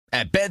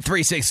At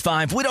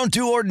Bet365, we don't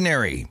do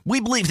ordinary. We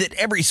believe that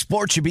every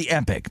sport should be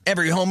epic.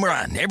 Every home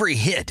run, every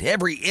hit,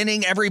 every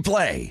inning, every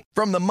play.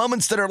 From the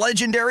moments that are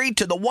legendary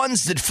to the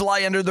ones that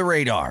fly under the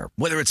radar.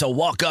 Whether it's a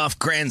walk-off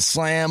grand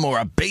slam or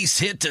a base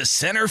hit to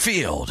center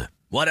field.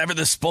 Whatever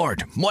the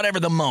sport, whatever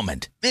the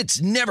moment.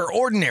 It's never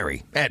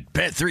ordinary at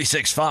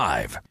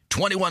Bet365.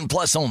 21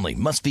 plus only.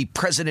 Must be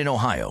present in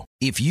Ohio.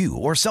 If you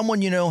or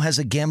someone you know has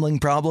a gambling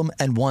problem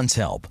and wants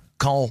help,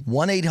 call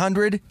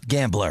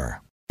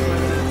 1-800-GAMBLER.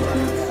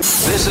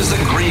 This is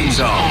the Green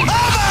Zone. Oh my!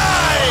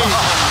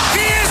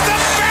 He is the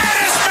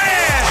baddest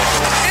man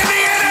in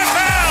the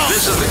NFL!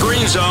 This is the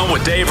Green Zone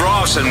with Dave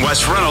Ross and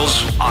Wes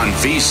Reynolds on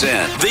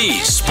VSiN,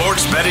 the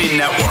Sports Betting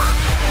Network.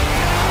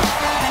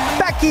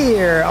 Back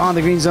here on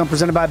the Green Zone,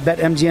 presented by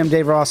BetMGM.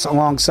 Dave Ross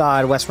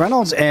alongside Wes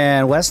Reynolds.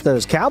 And Wes,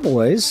 those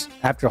Cowboys,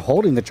 after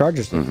holding the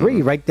Chargers to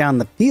 3, right down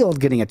the field,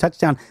 getting a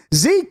touchdown.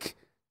 Zeke,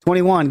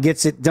 21,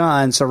 gets it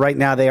done. So right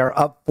now they are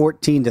up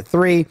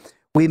 14-3.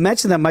 We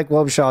mentioned that Mike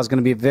Wobschall is going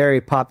to be a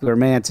very popular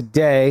man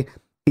today.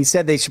 He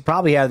said they should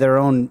probably have their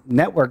own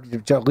network,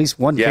 at least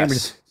one camera.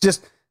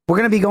 Just, we're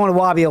going to be going to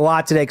Wabi a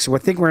lot today because we're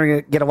thinking we're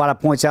going to get a lot of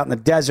points out in the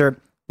desert.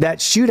 That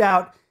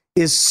shootout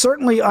is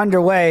certainly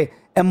underway.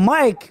 And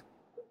Mike,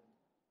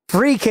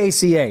 free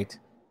KC8.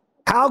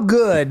 How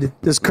good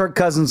does Kirk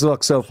Cousins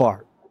look so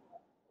far?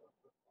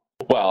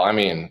 Well, I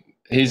mean,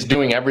 he's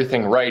doing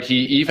everything right.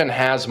 He even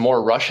has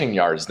more rushing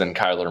yards than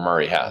Kyler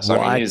Murray has. What?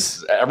 I mean,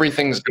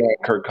 everything's going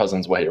Kirk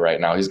Cousins' way right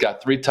now. He's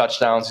got 3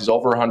 touchdowns. He's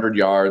over 100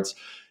 yards.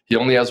 He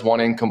only has 1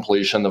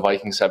 incompletion. The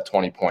Vikings have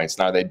 20 points.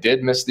 Now, they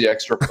did miss the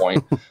extra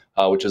point,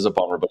 which is a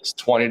bummer, but it's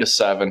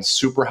 20-7.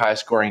 Super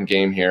high-scoring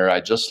game here.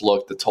 I just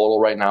looked. The total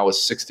right now is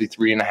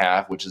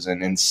 63.5, which is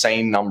an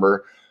insane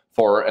number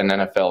for an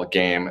NFL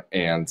game,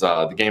 and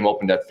the game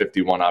opened at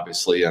 51,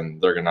 obviously, and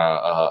they're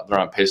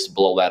on pace to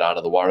blow that out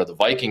of the water. The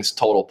Vikings'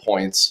 total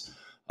points,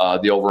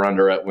 the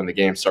over/under when the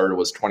game started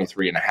was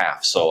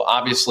 23.5. So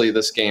obviously,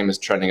 this game is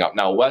trending up.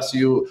 Now, Wes,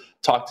 you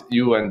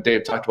and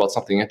Dave talked about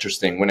something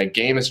interesting. When a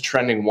game is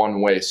trending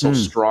one way so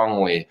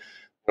strongly,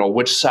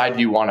 which side do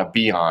you want to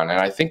be on?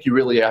 And I think you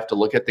really have to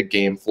look at the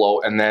game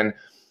flow, and then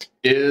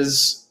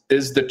is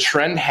the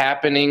trend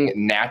happening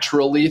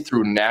naturally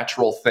through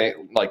natural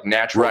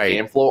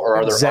game flow, or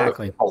are there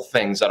other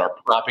things that are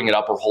propping it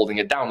up or holding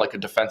it down, like a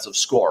defensive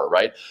score,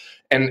 right?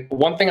 And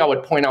one thing I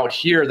would point out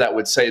here that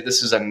would say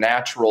this is a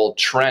natural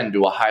trend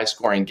to a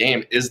high-scoring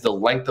game is the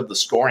length of the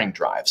scoring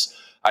drives.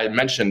 I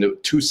mentioned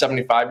 2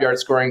 75-yard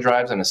scoring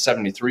drives and a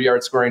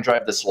 73-yard scoring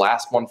drive. This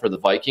last one for the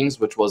Vikings,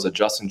 which was a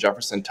Justin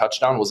Jefferson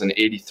touchdown, was an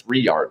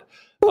 83-yard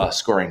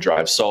scoring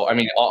drive. So, I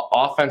mean,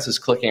 offense is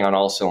clicking on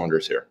all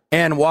cylinders here.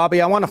 And,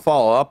 Wabi, I want to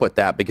follow up with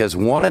that because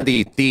one of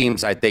the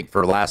themes, I think,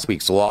 for last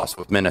week's loss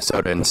with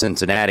Minnesota and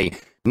Cincinnati,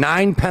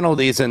 9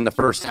 penalties in the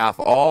first half,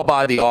 all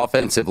by the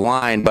offensive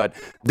line. But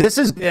this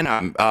has been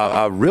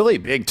a really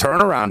big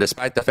turnaround,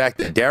 despite the fact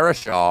that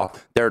Darrisaw,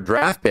 their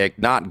draft pick,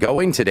 not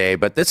going today.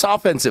 But this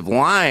offensive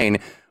line,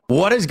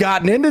 what has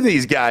gotten into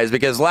these guys?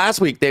 Because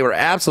last week they were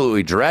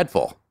absolutely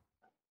dreadful.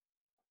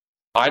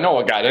 I know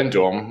what got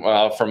into him.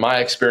 From my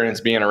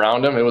experience being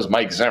around him, it was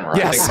Mike Zimmer.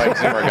 Yes. I think Mike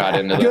Zimmer got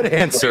into them. Good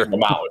answer.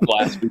 Them out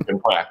last week in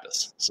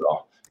practice.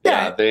 So,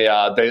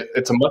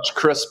 it's a much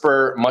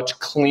crisper, much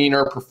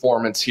cleaner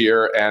performance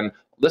here. And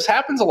this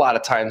happens a lot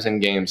of times in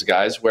games,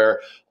 guys, where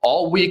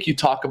all week you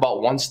talk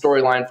about one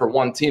storyline for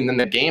one team, then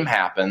the game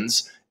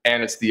happens,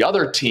 and it's the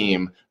other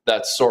team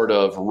that's sort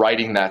of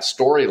writing that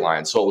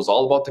storyline. So it was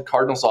all about the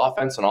Cardinals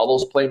offense and all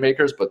those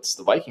playmakers, but it's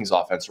the Vikings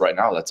offense right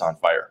now that's on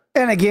fire.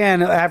 And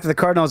again, after the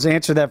Cardinals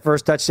answered that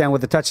first touchdown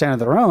with a touchdown of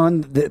their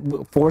own,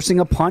 forcing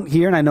a punt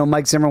here, and I know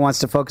Mike Zimmer wants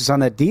to focus on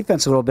that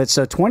defense a little bit.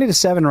 So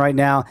 20-7 right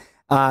now,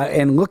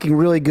 and looking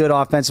really good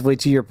offensively,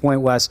 to your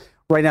point, Wes.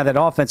 Right now, that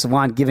offensive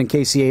line giving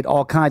KC8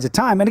 all kinds of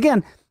time. And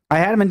again, I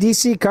had him in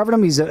D.C., covered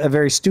him. He's a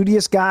very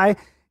studious guy.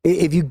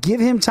 If you give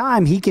him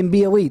time, he can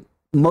be elite.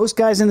 Most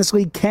guys in this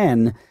league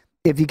can,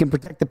 if you can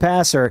protect the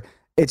passer.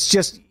 It's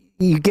just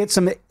you get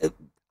some,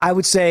 I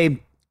would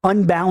say,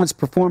 unbalanced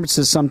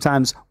performances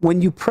sometimes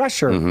when you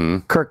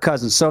pressure Kirk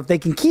Cousins. So if they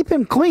can keep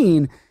him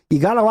clean, you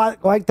got to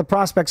like the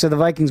prospects of the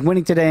Vikings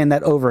winning today and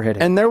that overhit.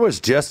 And there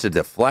was just a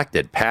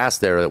deflected pass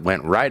there that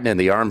went right into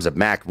the arms of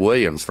Mac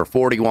Williams for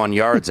 41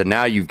 yards. And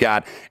now you've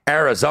got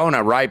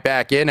Arizona right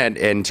back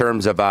in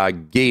terms of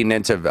getting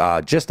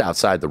into just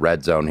outside the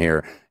red zone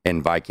here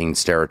in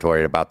Vikings territory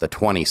at about the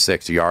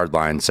 26-yard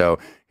line. So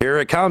here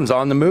it comes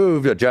on the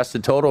move.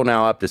 Adjusted total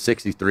now up to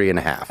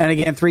 63.5. And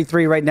again,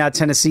 3-3 right now,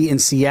 Tennessee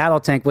and Seattle.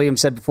 Tank Williams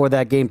said before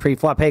that game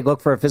pre-flop, hey, look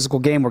for a physical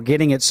game. We're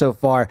getting it so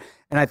far.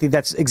 And I think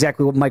that's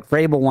exactly what Mike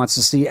Vrabel wants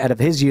to see out of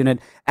his unit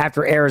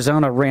after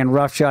Arizona ran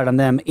roughshod on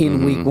them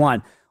in week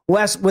 1.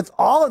 Wes, with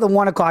all of the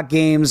 1 o'clock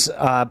games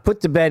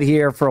put to bed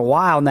here for a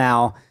while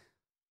now,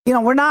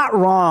 we're not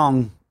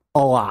wrong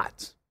a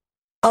lot.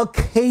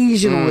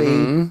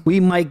 Occasionally, we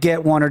might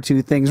get 1 or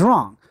 2 things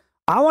wrong.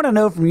 I want to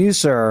know from you,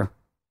 sir,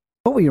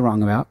 what were you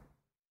wrong about?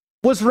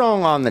 was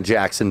wrong on the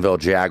Jacksonville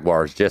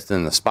Jaguars just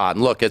in the spot.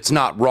 And look, it's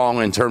not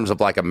wrong in terms of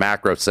like a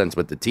macro sense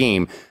with the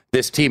team.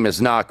 This team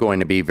is not going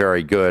to be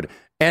very good.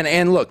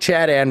 And look,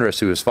 Chad Andrus,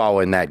 who was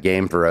following that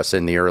game for us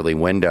in the early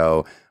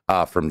window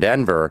from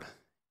Denver,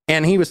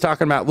 and he was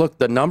talking about, look,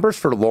 the numbers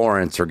for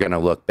Lawrence are going to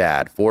look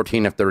bad.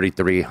 14 of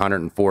 33,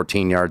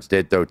 114 yards,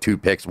 did throw 2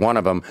 picks. One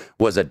of them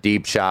was a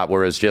deep shot,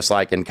 whereas just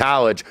like in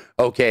college,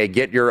 okay,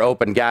 get your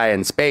open guy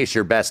in space,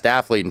 your best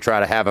athlete, and try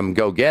to have him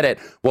go get it.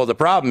 Well, the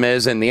problem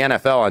is in the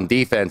NFL on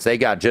defense, they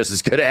got just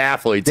as good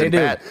athletes. They and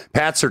do.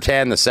 Pat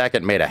Surtain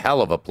II made a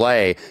hell of a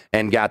play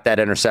and got that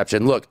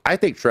interception. Look, I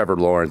think Trevor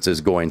Lawrence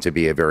is going to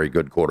be a very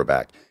good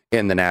quarterback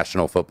in the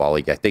National Football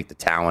League. I think the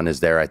talent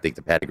is there. I think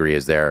the pedigree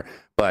is there.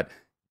 But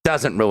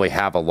doesn't really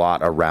have a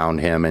lot around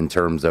him in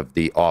terms of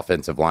the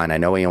offensive line. I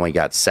know he only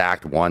got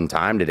sacked one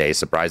time today,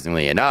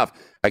 surprisingly enough,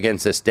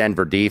 against this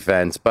Denver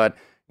defense, but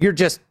they're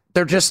just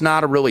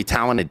not a really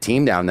talented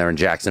team down there in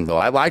Jacksonville.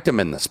 I liked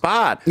them in the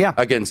spot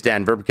against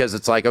Denver because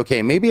it's like,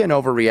 okay, maybe an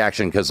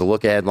overreaction because the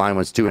look-ahead line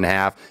was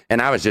 2.5,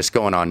 and I was just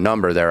going on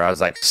number there. I was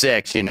like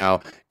 6,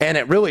 and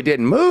it really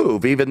didn't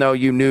move, even though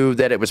you knew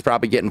that it was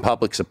probably getting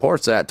public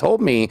support. So that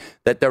told me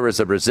that there was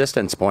a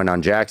resistance point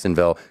on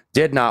Jacksonville.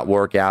 Did not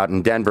work out,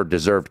 and Denver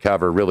deserved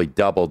cover, really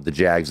doubled the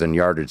Jags in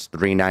yardage,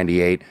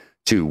 398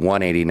 to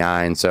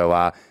 189.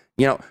 So,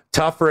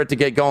 tough for it to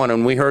get going.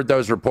 And we heard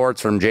those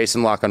reports from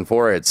Jason La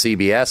Canfora at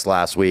CBS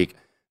last week.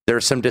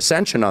 There's some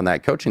dissension on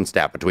that coaching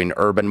staff between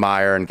Urban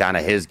Meyer and kind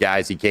of his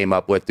guys he came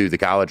up with through the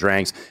college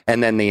ranks,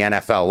 and then the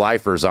NFL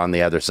lifers on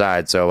the other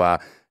side. So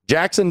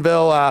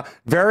Jacksonville,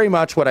 very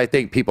much what I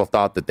think people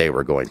thought that they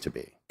were going to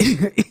be.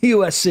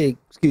 USC,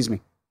 excuse me,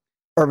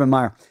 Urban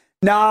Meyer.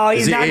 No,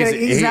 he's not going to go to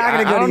USC.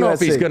 I don't know if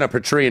he's going to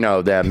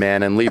Petrino them,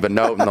 man, and leave a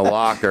note in the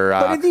locker.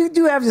 But if you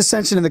do have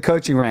dissension in the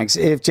coaching ranks,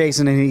 if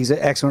Jason, and he's an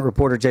excellent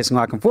reporter, Jason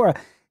La Canfora,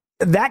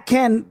 that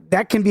can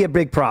be a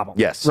big problem.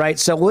 Yes. Right?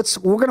 So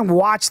we're going to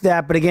watch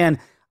that. But again,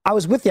 I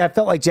was with you. I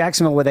felt like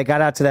Jacksonville, where they got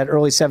out to that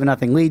early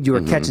 7-0 lead, you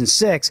were catching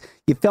 6.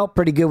 You felt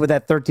pretty good with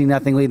that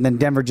 13-0 lead, and then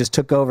Denver just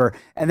took over.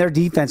 And their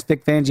defense,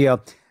 Vic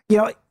Fangio,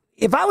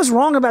 if I was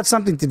wrong about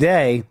something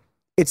today,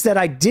 it's that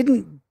I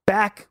didn't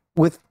back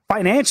with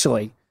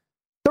financially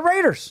the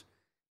Raiders.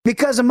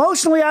 Because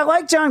emotionally, I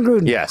like John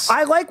Gruden. Yes.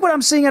 I like what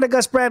I'm seeing out of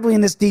Gus Bradley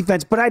in this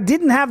defense, but I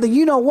didn't have the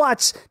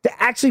you-know-whats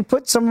to actually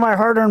put some of my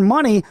hard-earned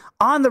money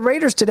on the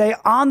Raiders today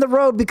on the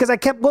road because I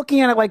kept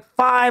looking at it like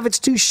 5, it's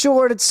too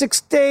short, it's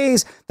 6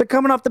 days. They're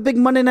coming off the big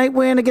Monday night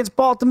win against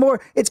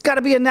Baltimore. It's got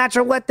to be a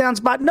natural letdown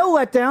spot. No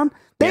letdown.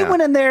 They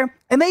went in there,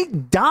 and they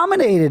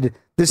dominated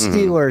the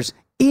Steelers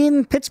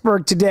in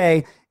Pittsburgh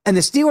today, and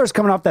the Steelers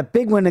coming off that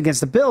big win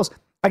against the Bills.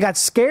 I got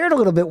scared a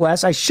little bit,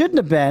 Wes. I shouldn't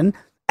have been.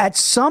 At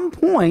some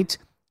point,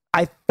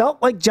 I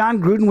felt like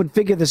John Gruden would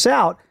figure this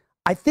out.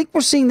 I think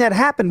we're seeing that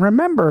happen.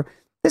 Remember,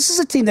 this is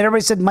a team that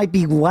everybody said might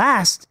be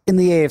last in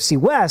the AFC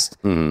West.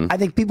 I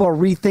think people are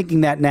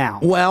rethinking that now.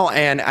 Well,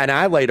 and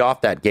I laid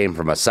off that game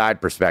from a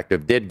side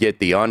perspective, did get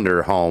the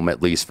under home at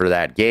least for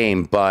that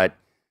game, but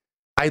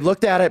I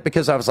looked at it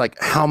because I was like,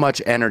 how much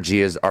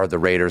energy are the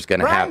Raiders going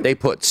to have? They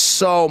put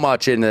so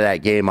much into that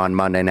game on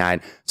Monday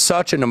night.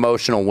 Such an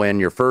emotional win.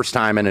 Your first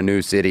time in a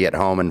new city at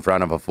home in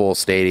front of a full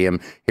stadium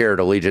here at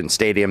Allegiant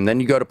Stadium.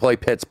 Then you go to play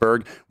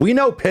Pittsburgh. We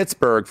know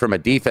Pittsburgh, from a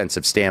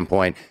defensive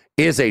standpoint,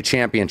 is a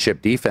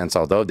championship defense,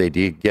 although they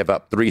did give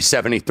up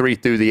 373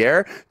 through the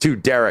air to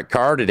Derek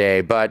Carr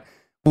today. But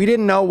we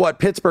didn't know what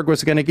Pittsburgh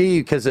was going to give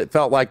you because it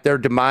felt like their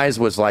demise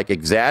was like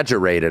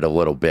exaggerated a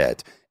little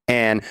bit.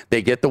 And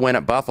they get the win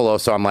at Buffalo,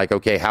 so I'm like,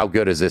 okay, how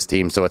good is this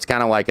team? So it's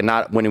kind of like,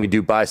 not when we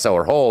do buy, sell,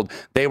 or hold,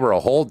 they were a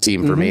hold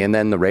team for me, and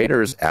then the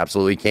Raiders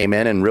absolutely came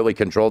in and really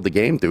controlled the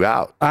game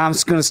throughout. I'm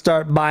just going to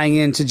start buying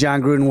into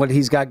John Gruden, what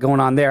he's got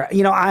going on there.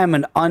 I am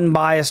an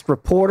unbiased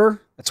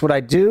reporter. That's what I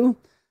do.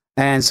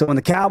 And so when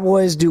the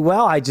Cowboys do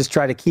well, I just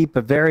try to keep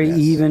a very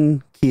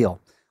even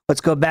keel.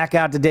 Let's go back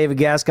out to David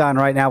Gascon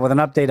right now with an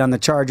update on the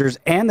Chargers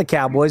and the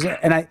Cowboys.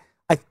 And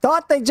I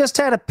thought they just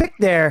had a pick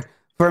there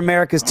for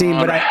America's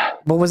team,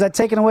 but was that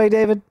taken away,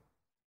 David?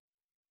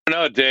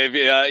 No, Dave.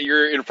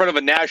 You're in front of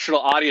a national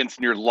audience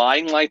and you're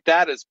lying like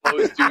that, as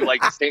opposed to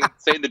like saying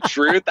the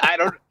truth. I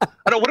don't.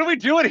 What are we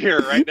doing here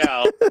right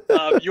now?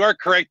 You are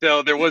correct,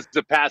 though. There was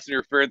a pass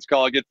interference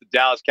call against the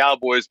Dallas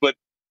Cowboys, but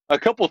a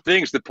couple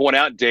things to point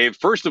out, Dave.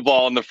 First of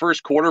all, in the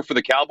first quarter for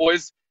the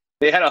Cowboys,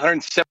 they had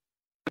 170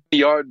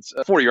 yards,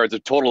 40 yards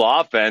of total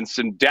offense,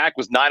 and Dak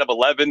was 9 of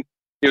 11.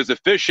 He was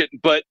efficient,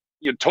 but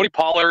Tony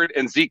Pollard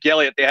and Zeke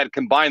Elliott, they had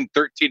combined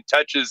 13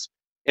 touches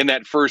in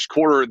that first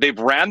quarter. They've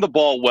ran the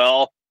ball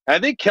well. I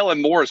think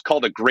Kellen Moore has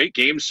called a great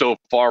game so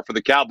far for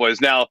the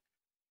Cowboys. Now,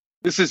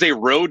 this is a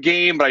road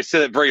game, but I say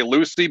that very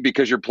loosely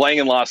because you're playing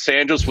in Los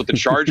Angeles with the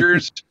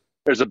Chargers.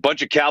 There's a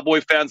bunch of Cowboy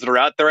fans that are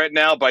out there right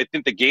now, but I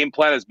think the game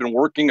plan has been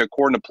working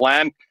according to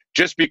plan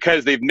just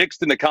because they've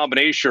mixed in the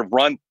combination of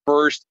run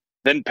first,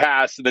 then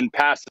pass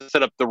to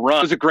set up the run.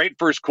 It was a great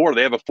first quarter.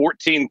 They have a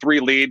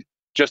 14-3 lead.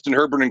 Justin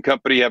Herbert and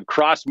company have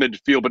crossed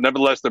midfield, but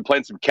nevertheless, they're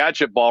playing some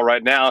catch-up ball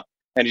right now.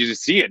 And you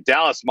see it,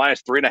 Dallas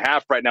minus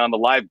 3.5 right now in the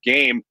live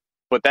game.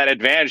 But that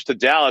advantage to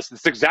Dallas,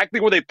 it's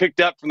exactly where they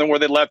picked up from where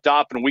they left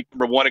off in week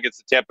number 1 against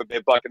the Tampa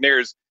Bay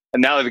Buccaneers.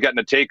 And now they've gotten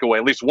a takeaway,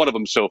 at least one of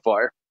them so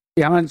far.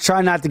 Yeah, I'm going to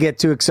try not to get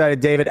too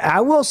excited, David.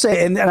 I will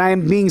say, and I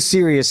am being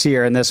serious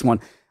here in this one,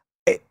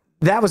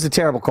 that was a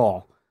terrible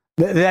call.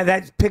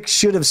 That pick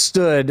should have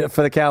stood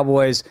for the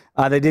Cowboys.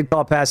 They did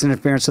call pass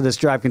interference, so this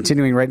drive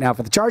continuing right now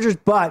for the Chargers.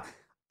 But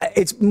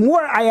it's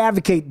more I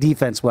advocate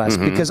defense, Wes,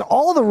 because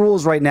all the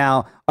rules right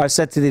now are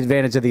set to the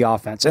advantage of the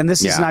offense. And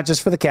this is not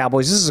just for the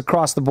Cowboys. This is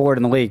across the board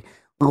in the league.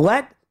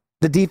 Let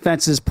the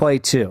defenses play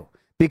too,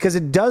 because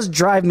it does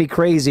drive me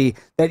crazy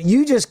that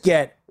you just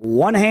get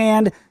one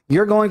hand,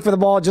 you're going for the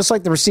ball just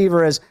like the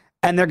receiver is,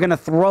 and they're going to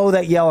throw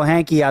that yellow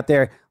hanky out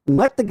there.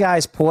 Let the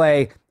guys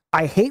play.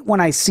 I hate when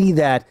I see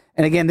that.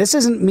 And again, this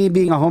isn't me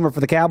being a homer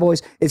for the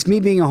Cowboys. It's me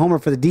being a homer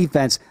for the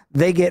defense.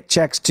 They get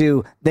checks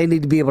too. They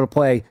need to be able to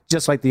play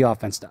just like the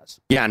offense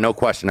does. Yeah, no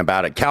question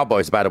about it.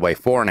 Cowboys, by the way,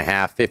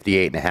 4.5,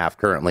 58.5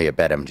 currently at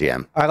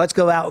BetMGM. All right, let's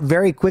go out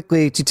very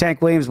quickly to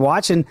Tank Williams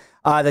watching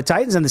the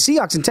Titans and the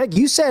Seahawks. And Tank,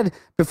 you said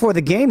before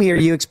the game here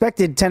you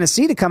expected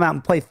Tennessee to come out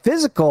and play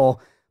physical.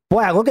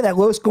 Boy, I look at that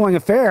low-scoring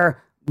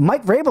affair.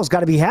 Mike Vrabel's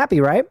got to be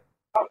happy, right?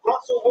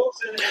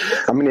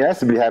 I mean, he has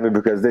to be happy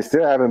because they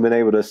still haven't been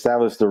able to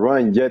establish the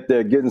run, yet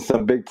they're getting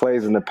some big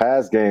plays in the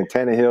pass game.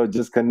 Tannehill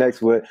just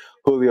connects with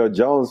Julio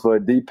Jones for a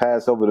deep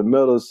pass over the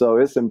middle. So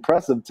it's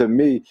impressive to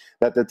me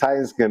that the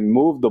Titans can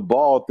move the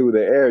ball through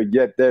the air,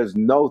 yet there's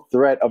no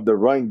threat of the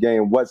run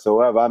game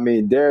whatsoever. I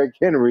mean, Derrick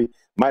Henry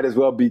might as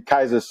well be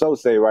Kaiser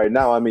Sose right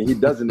now. I mean, he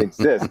doesn't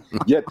exist,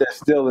 yet they're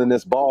still in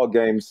this ball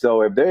game.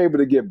 So if they're able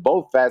to get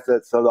both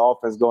facets of the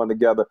offense going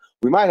together,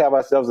 we might have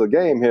ourselves a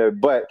game here,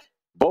 but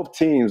both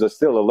teams are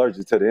still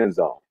allergic to the end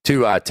zone.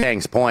 To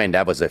Tank's point,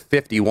 that was a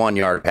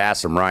 51-yard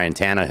pass from Ryan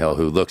Tannehill,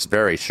 who looks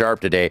very sharp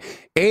today.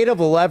 8 of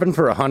 11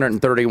 for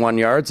 131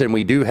 yards, and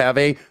we do have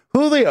a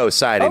Julio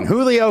sighting.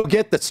 Julio,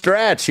 get the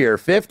stretch here.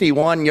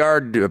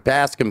 51-yard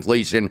pass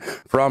completion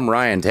from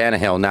Ryan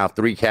Tannehill. Now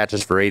 3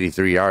 catches for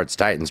 83 yards.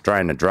 Titans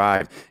trying to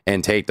drive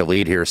and take the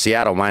lead here.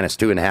 Seattle minus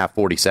 2.5,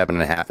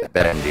 47.5 at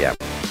BetMGM.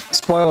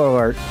 Spoiler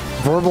alert,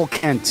 Verbal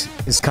Kent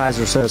is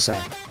Kaiser Sose.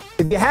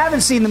 If you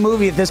haven't seen the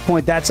movie at this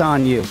point, that's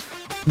on you.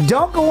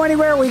 Don't go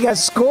anywhere. We got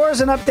scores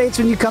and updates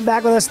when you come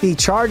back with us. The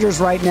Chargers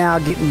right now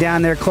getting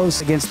down there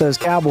close against those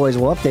Cowboys.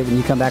 We'll update when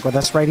you come back with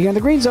us right here in the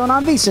Green Zone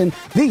on VSiN,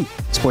 the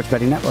Sports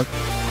Betting Network.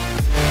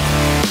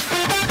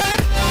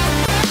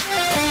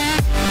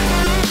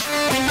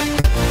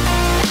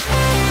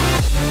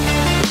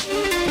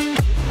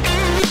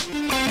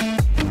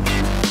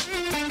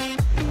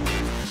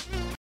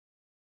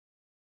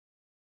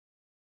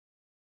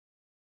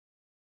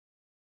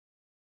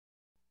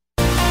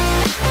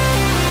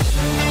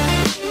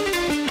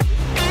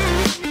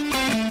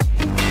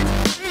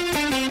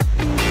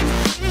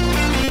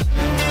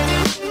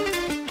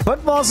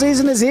 Football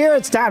season is here.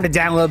 It's time to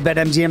download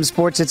BetMGM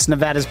Sports. It's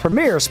Nevada's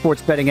premier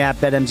sports betting app.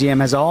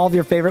 BetMGM has all of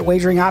your favorite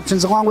wagering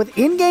options along with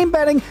in-game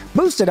betting,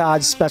 boosted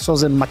odds,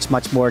 specials, and much,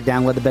 much more.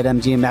 Download the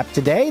BetMGM app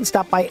today and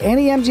stop by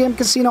any MGM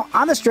casino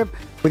on the Strip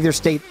with your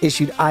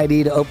state-issued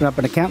ID to open up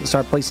an account and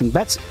start placing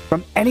bets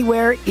from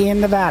anywhere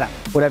in Nevada.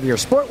 Whatever your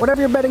sport,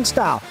 whatever your betting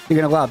style, you're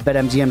going to love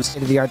BetMGM's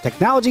state-of-the-art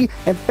technology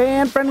and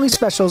fan-friendly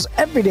specials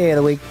every day of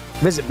the week.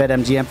 Visit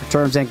BetMGM for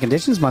terms and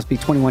conditions. Must be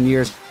 21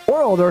 years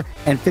or older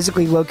and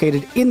physically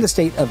located in the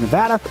state of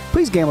Nevada.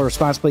 Please gamble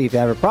responsibly. If you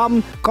have a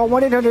problem, call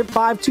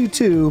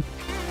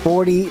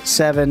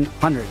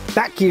 1-800-522-4700.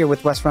 Back here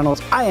with Wes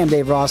Reynolds. I am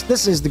Dave Ross.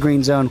 This is the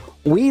Green Zone.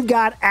 We've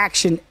got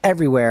action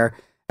everywhere.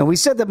 And we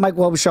said that Mike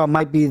Wobschall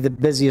might be the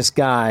busiest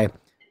guy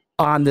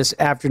on this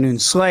afternoon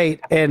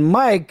slate. And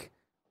Mike,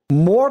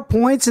 more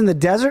points in the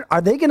desert. Are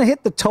they going to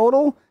hit the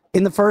total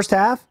in the first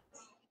half?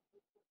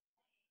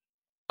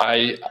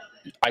 I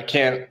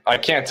can't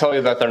tell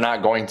you that they're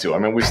not going to. I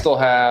mean, we still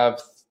have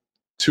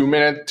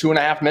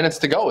 2.5 minutes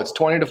to go. It's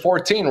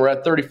 20-14. We're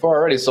at 34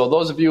 already. So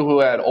those of you who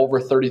had over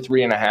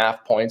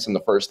 33.5 points in the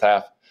first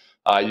half,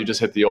 you just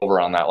hit the over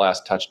on that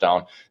last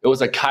touchdown. It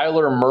was a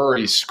Kyler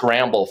Murray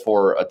scramble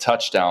for a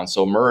touchdown.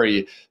 So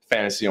Murray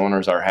fantasy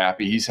owners are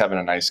happy. He's having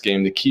a nice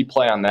game. The key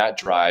play on that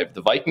drive,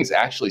 the Vikings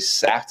actually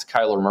sacked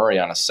Kyler Murray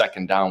on a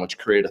second down, which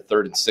created a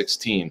 3rd and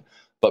 16.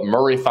 But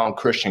Murray found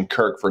Christian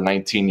Kirk for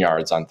 19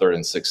 yards on 3rd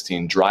and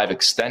 16. Drive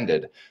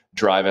extended.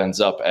 Drive ends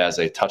up as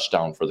a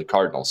touchdown for the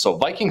Cardinals. So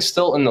Vikings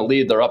still in the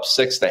lead. They're up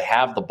 6. They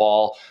have the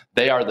ball.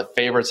 They are the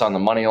favorites on the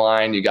money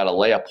line. You got to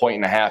lay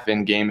 1.5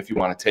 in game if you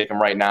want to take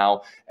them right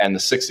now. And the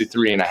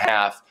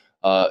 63.5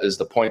 is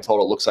the point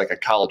total. It looks like a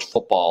college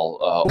football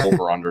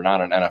over-under,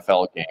 not an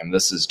NFL game.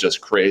 This is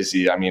just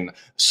crazy. I mean,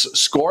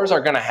 scores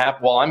are going to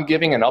happen. While I'm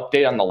giving an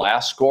update on the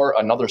last score,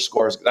 another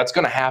score that's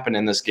going to happen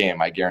in this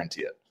game. I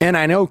guarantee it. And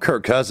I know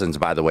Kirk Cousins,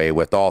 by the way,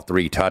 with all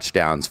 3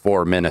 touchdowns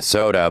for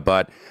Minnesota,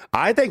 but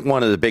I think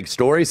one of the big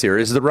stories here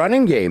is the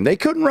running game. They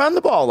couldn't run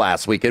the ball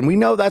last week, and we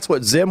know that's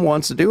what Zim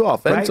wants to do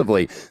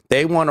offensively. Right.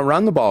 They want to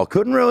run the ball.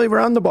 Couldn't really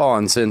run the ball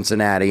in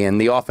Cincinnati, and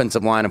the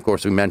offensive line, of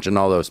course, we mentioned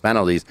all those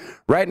penalties.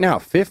 Right now,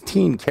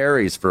 15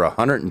 carries for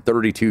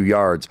 132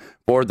 yards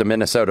for the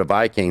Minnesota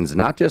Vikings.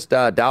 Not just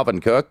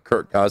Dalvin Cook,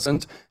 Kirk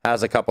Cousins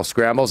has a couple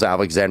scrambles.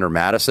 Alexander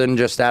Madison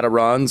just had a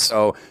run,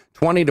 so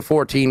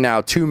 20-14 now,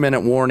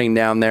 2-minute warning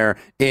down there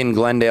in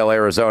Glendale,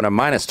 Arizona.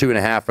 Minus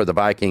 2.5 for the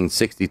Vikings,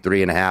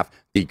 63.5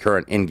 the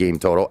current in-game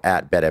total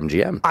at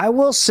BetMGM. I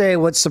will say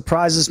what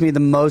surprises me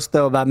the most,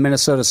 though, about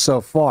Minnesota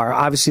so far,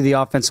 obviously the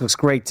offense looks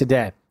great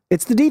today.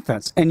 It's the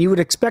defense, and you would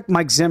expect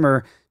Mike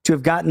Zimmer to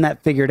have gotten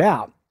that figured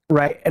out,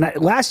 right? And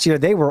last year,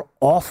 they were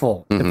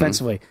awful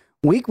defensively.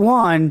 Week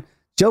 1,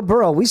 Joe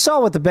Burrow, we saw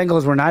what the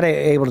Bengals were not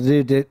able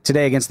to do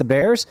today against the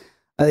Bears.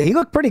 He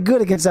looked pretty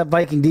good against that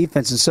Viking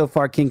defense, and so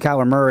far, King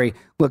Kyler Murray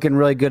looking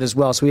really good as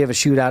well. So we have a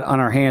shootout on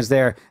our hands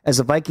there as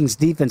the Vikings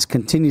defense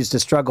continues to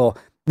struggle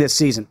this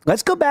season.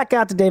 Let's go back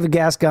out to David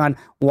Gascon,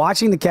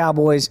 watching the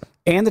Cowboys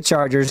and the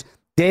Chargers.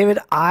 David,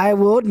 I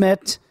will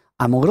admit,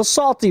 I'm a little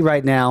salty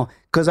right now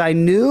because I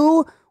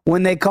knew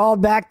when they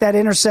called back that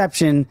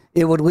interception,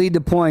 it would lead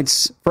to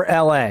points for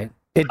LA.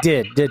 It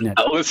did, didn't it?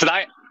 Listen,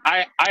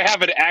 I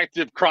have an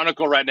active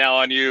chronicle right now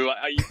on you.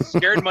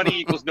 Scared money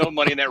equals no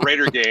money in that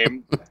Raider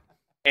game.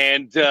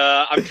 And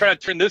I'm trying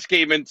to turn this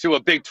game into a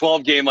Big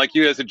 12 game like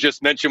you guys had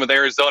just mentioned with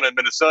Arizona and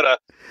Minnesota.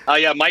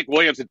 Mike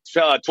Williams, a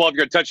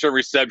 12-yard touchdown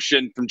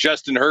reception from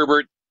Justin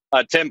Herbert,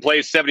 10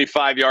 plays,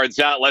 75 yards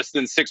out, less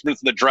than 6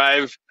 minutes in the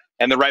drive,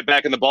 and then right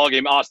back in the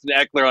ballgame, Austin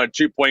Eckler on a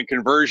 2-point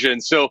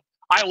conversion. So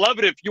I love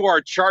it if you are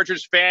a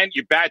Chargers fan,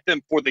 you bat them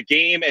for the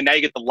game, and now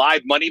you get the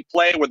live money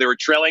play where they were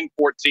trailing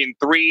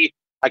 14-3.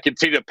 I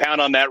continue to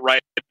pound on that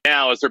right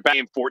now as they're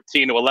batting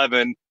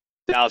 14-11.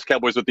 Dallas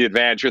Cowboys with the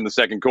advantage in the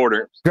second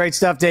quarter. Great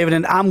stuff, David.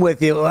 And I'm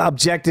with you.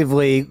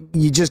 Objectively,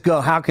 you just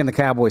go, how can the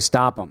Cowboys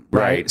stop them?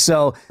 Right.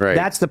 So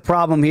that's the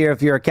problem here.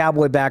 If you're a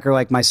Cowboy backer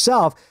like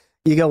myself,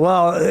 you go,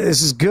 well,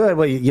 this is good.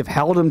 Well, you've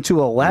held them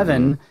to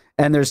 11,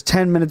 and there's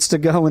 10 minutes to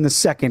go in the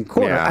second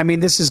quarter. Yeah. I mean,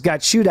 this has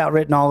got shootout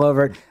written all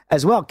over it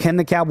as well. Can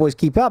the Cowboys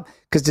keep up?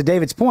 Because to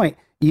David's point,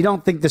 you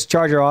don't think this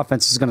Charger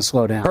offense is going to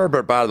slow down.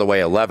 Herbert, by the way,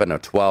 11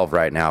 of 12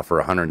 right now for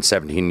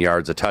 117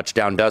 yards. A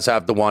touchdown, does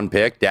have the one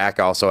pick. Dak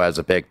also has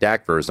a pick.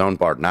 Dak, for his own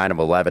part, 9 of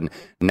 11,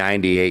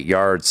 98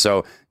 yards.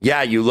 So,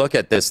 yeah, you look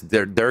at this,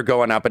 they're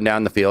going up and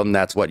down the field, and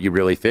that's what you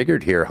really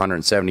figured here.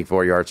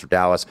 174 yards for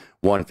Dallas,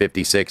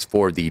 156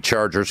 for the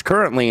Chargers.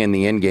 Currently in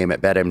the in-game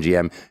at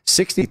BetMGM,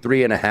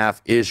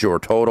 63.5 is your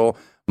total.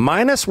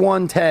 Minus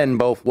 110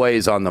 both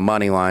ways on the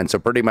money line, so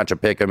pretty much a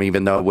pick 'em,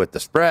 even though with the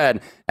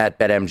spread at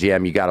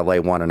BetMGM, you got to lay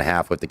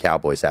 1.5 with the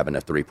Cowboys having a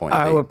 3-point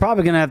lead. We're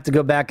probably going to have to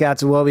go back out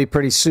to Wobie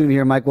pretty soon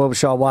here. Mike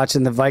Wobeshaw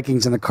watching the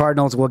Vikings and the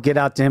Cardinals. We'll get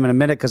out to him in a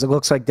minute because it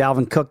looks like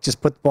Dalvin Cook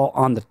just put the ball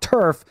on the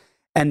turf,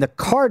 and the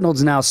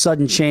Cardinals now,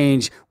 sudden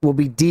change, will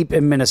be deep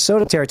in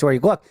Minnesota territory.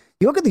 Look,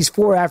 you look at these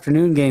 4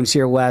 afternoon games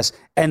here, Wes,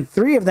 and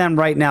 3 of them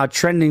right now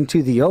trending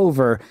to the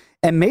over.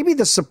 And maybe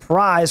the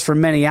surprise for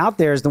many out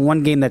there is the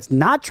one game that's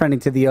not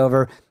trending to the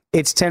over.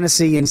 It's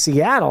Tennessee and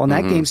Seattle, and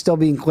that game's still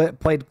being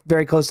played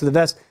very close to the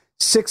vest,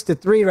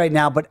 6-3 right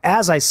now. But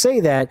as I say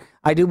that,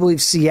 I do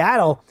believe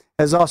Seattle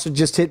has also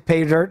just hit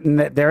pay dirt, and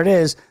there it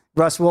is.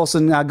 Russ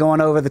Wilson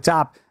going over the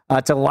top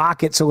to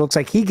lock it, so it looks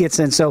like he gets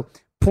in. So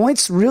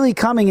points really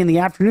coming in the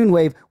afternoon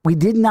wave. We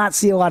did not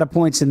see a lot of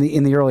points in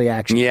the early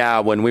action. Yeah,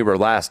 when we were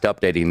last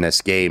updating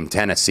this game,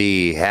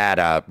 Tennessee had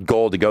a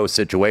goal-to-go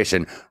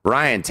situation.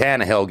 Ryan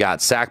Tannehill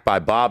got sacked by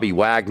Bobby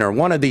Wagner,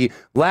 one of the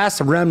last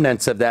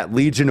remnants of that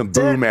Legion of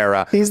Boom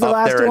era. He's the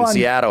last there one. In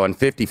Seattle, and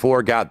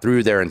 54 got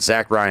through there and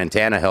sacked Ryan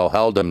Tannehill,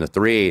 held him to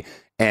 3.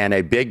 And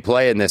a big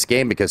play in this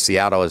game because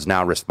Seattle has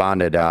now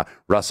responded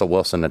Russell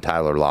Wilson to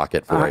Tyler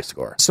Lockett for a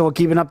score. So we'll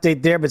keep an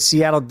update there, but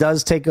Seattle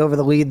does take over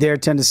the lead there,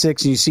 10-6.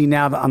 And you see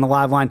now on the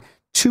live line,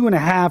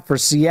 2.5 for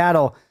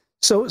Seattle.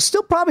 So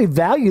still probably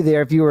value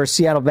there if you were a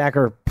Seattle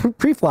backer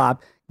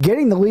pre-flop.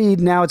 Getting the lead,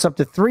 now it's up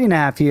to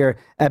 3.5 here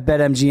at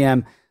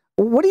BetMGM.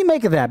 What do you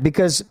make of that?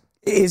 Because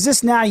is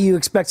this now you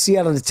expect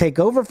Seattle to take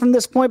over from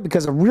this point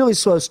because a really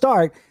slow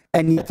start,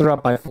 and yet they're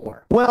up by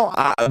 4? Well,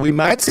 we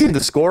might see the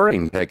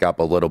scoring pick up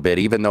a little bit,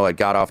 even though it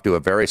got off to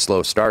a very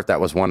slow start. That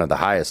was one of the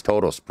highest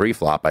totals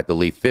pre-flop, I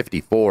believe,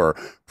 54,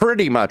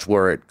 pretty much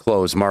where it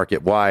closed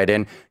market-wide.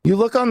 And you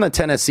look on the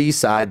Tennessee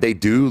side, they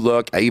do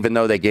look, even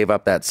though they gave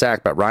up that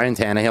sack, but Ryan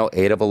Tannehill,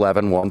 8 of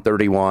 11,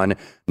 131,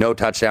 no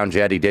touchdowns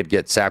yet. He did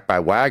get sacked by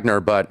Wagner,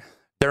 but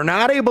they're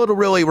not able to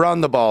really run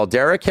the ball.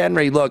 Derrick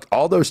Henry, look,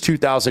 all those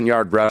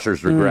 2,000-yard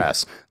rushers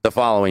regress the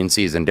following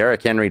season.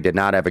 Derrick Henry did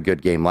not have a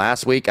good game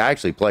last week. I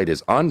actually played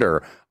his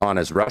under on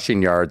his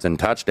rushing yards and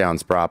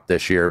touchdowns prop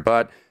this year.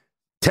 But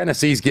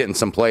Tennessee's getting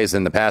some plays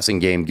in the passing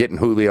game, getting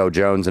Julio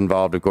Jones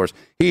involved, of course.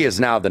 He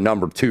is now the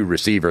number 2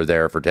 receiver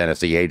there for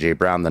Tennessee. A.J.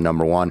 Brown, the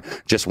number 1.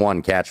 Just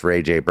 1 catch for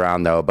A.J.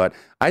 Brown, though. But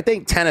I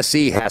think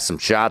Tennessee has some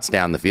shots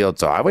down the field,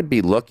 so I would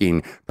be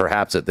looking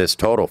perhaps at this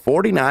total.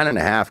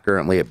 49.5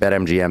 currently at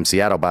BetMGM.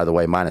 Seattle, by the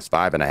way, minus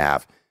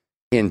 5.5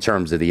 in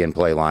terms of the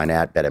in-play line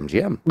at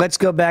BetMGM. Let's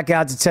go back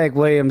out to Tank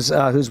Williams,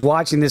 who's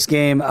watching this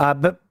game.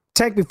 But,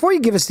 Tank, before you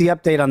give us the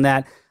update on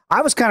that,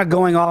 I was kind of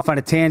going off on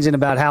a tangent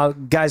about how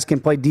guys can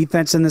play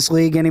defense in this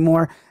league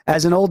anymore.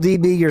 As an old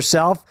DB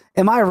yourself,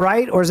 am I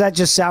right, or is that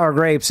just sour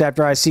grapes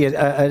after I see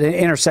an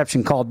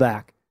interception called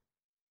back?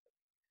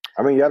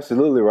 I mean, you're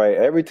absolutely right.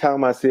 Every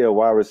time I see a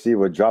wide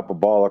receiver drop a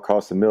ball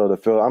across the middle of the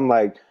field, I'm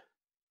like,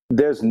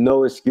 there's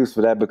no excuse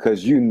for that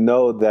because you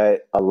know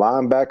that a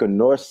linebacker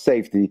nor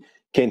safety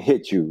can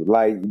hit you.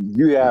 Like,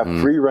 you have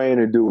free reign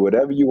to do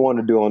whatever you want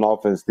to do on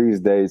offense these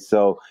days.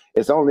 So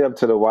it's only up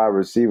to the wide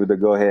receiver to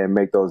go ahead and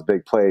make those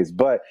big plays.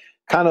 But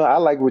kind of, I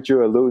like what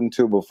you're alluding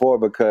to before,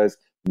 because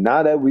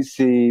now that we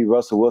see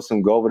Russell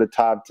Wilson go over the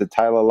top to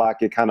Tyler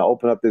Lockett, kind of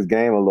open up this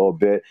game a little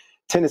bit,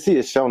 Tennessee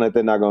has shown that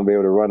they're not going to be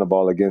able to run the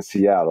ball against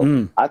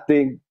Seattle. I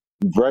think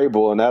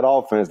Vrabel and that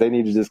offense, they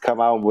need to just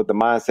come out with the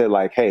mindset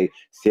like, hey,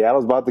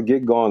 Seattle's about to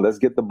get going. Let's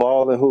get the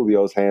ball in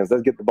Julio's hands.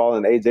 Let's get the ball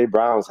in A.J.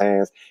 Brown's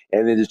hands,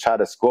 and then just try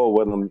to score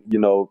with them,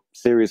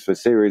 series for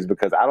series,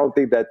 because I don't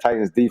think that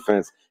Titans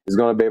defense is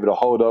going to be able to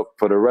hold up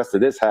for the rest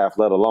of this half,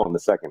 let alone the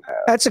second half.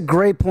 That's a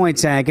great point,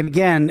 Tank. And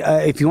again,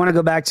 if you want to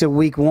go back to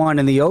week 1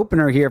 and the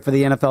opener here for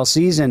the NFL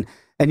season,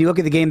 and you look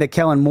at the game that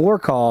Kellen Moore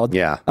called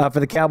for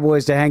the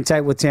Cowboys to hang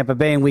tight with Tampa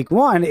Bay in week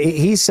 1,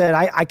 he said,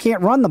 I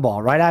can't run the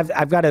ball, right?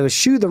 I've got to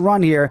eschew the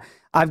run here.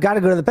 I've got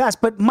to go to the pass.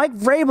 But Mike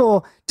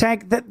Vrabel,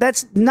 Tank,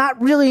 that's not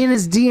really in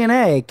his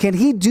DNA. Can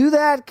he do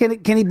that?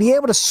 Can he be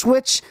able to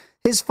switch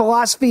his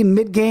philosophy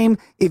mid-game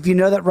if you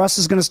know that Russ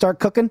is going to start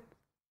cooking?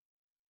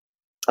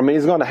 I mean,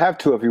 he's going to have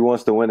to if he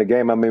wants to win the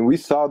game. I mean, we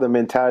saw the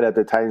mentality that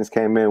the Titans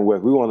came in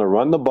with. We want to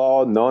run the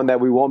ball, knowing that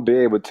we won't be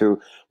able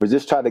to, but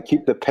just try to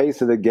keep the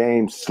pace of the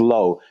game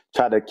slow.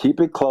 Try to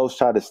keep it close,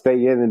 try to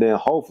stay in, and then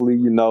hopefully,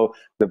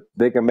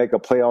 they can make a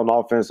play on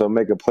offense or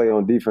make a play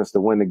on defense to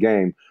win the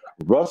game.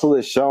 Russell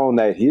has shown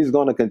that he's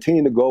going to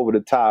continue to go over the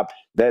top.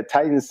 That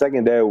Titans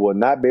secondary will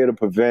not be able to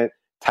prevent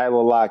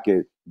Tyler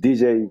Lockett,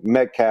 DK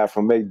Metcalf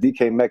from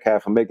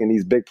making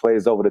these big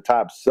plays over the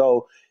top.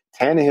 So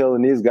Tannehill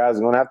and these guys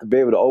are going to have to be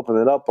able to open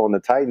it up on the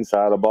Titans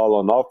side of the ball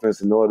on offense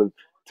in order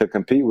to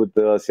compete with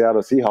the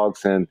Seattle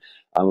Seahawks. And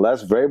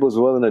unless Vrabel's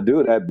willing to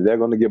do that, they're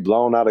going to get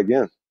blown out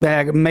again.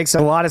 That makes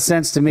a lot of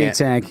sense to me,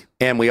 Tank.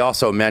 And we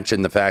also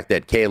mentioned the fact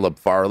that Caleb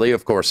Farley,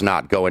 of course,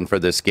 not going for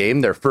this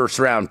game. Their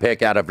first-round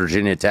pick out of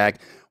Virginia Tech,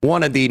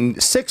 one of the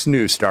 6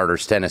 new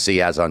starters Tennessee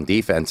has on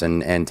defense,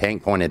 and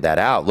Tank pointed that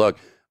out. Look,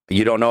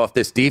 you don't know if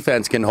this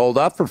defense can hold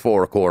up for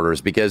 4 quarters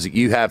because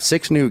you have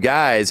 6 new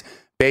guys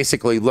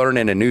basically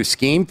learning a new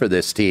scheme for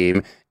this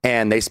team,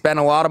 and they spent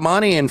a lot of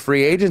money in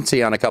free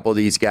agency on a couple of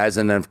these guys,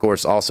 and then, of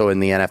course, also in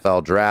the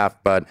NFL draft.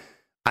 But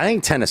I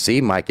think Tennessee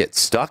might get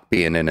stuck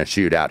being in a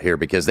shootout here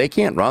because they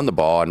can't run the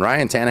ball, and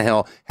Ryan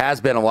Tannehill has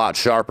been a lot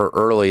sharper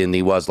early than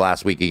he was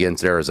last week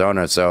against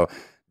Arizona, so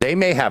they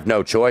may have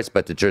no choice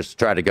but to just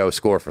try to go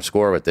score for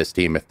score with this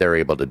team if they're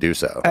able to do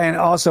so. And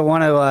also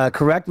want to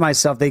correct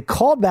myself. They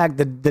called back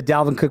the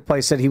Dalvin Cook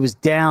play, said he was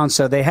down,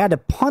 so they had to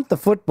punt the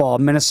football.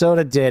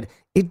 Minnesota did.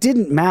 It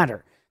didn't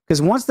matter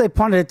because once they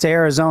punted it to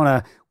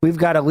Arizona, we've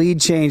got a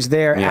lead change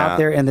there out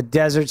there in the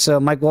desert.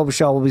 So Mike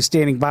Wobschall will be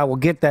standing by. We'll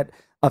get that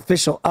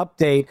official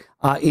update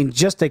in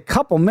just a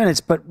couple minutes.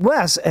 But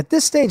Wes, at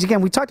this stage,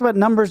 again, we talked about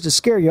numbers to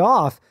scare you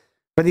off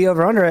for the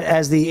over-under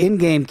as the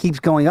in-game keeps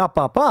going up.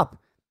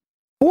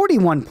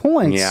 41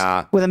 points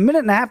with a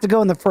minute and a half to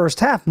go in the first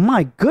half.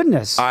 My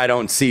goodness. I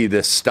don't see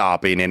this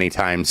stopping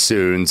anytime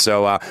soon.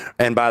 So,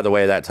 and by the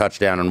way, that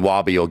touchdown and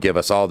Wabi will give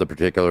us all the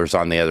particulars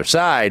on the other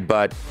side.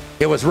 But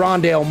it was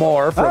Rondale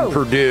Moore from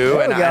Purdue.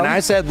 And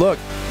I said, look,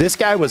 this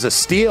guy was a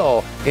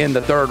steal in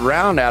the 3rd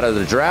round out of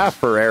the draft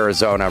for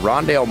Arizona.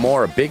 Rondale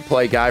Moore, a big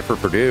play guy for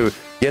Purdue.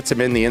 Gets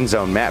him in the end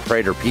zone. Matt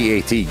Prater,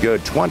 PAT,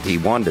 good.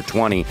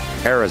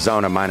 21-20.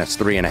 Arizona minus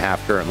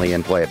 3.5 currently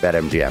in play at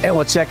BetMGM. And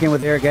we'll check in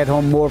with Eric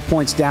Edholm. More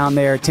points down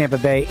there. Tampa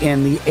Bay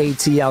in the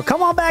ATL.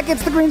 Come on back.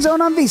 It's the Green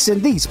Zone on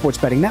VSiN, the Sports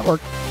Betting Network.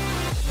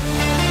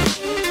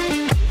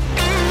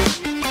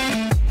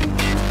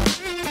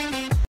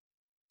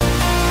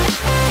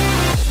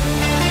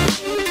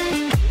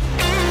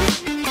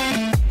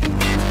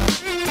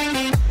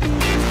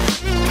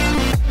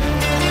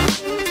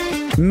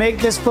 Make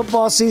this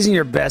football season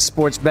your best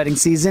sports betting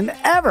season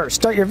ever.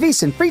 Start your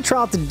VSiN free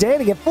trial today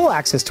to get full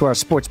access to our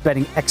sports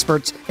betting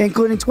experts,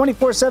 including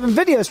 24/7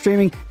 video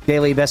streaming,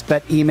 daily best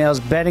bet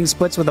emails, betting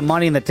splits with the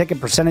money and the ticket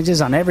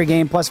percentages on every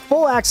game, plus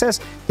full access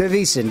to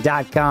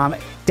VSiN.com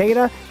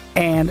data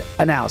and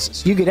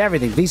analysis. You get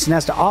everything VSiN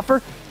has to offer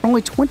for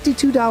only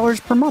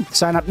 $22 per month.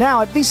 Sign up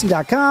now at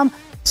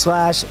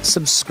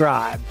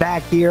VSiN.com/subscribe.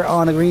 Back here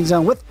on the Green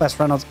Zone with Wes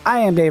Reynolds.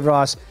 I am Dave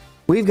Ross.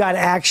 We've got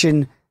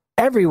action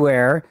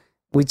everywhere.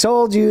 We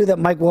told you that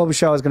Mike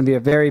Wobschall is going to be a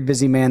very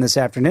busy man this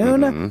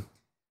afternoon.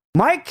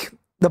 Mike,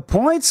 the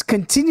points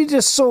continue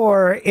to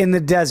soar in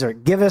the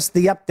desert. Give us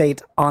the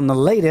update on the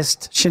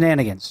latest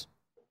shenanigans.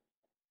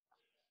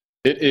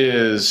 It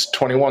is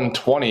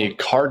 21-20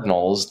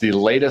 Cardinals. The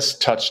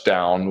latest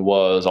touchdown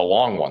was a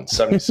long one,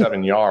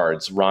 77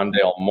 yards.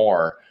 Rondale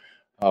Moore,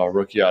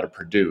 rookie out of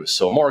Purdue.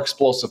 So more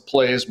explosive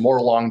plays,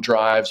 more long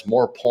drives,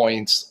 more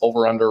points.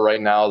 Over under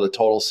right now, the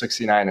total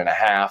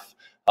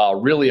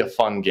 69.5. Really a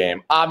fun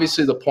game.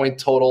 Obviously, the point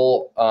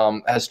total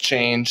has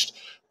changed.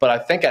 But I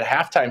think at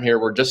halftime here,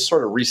 we're just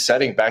sort of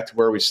resetting back to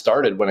where we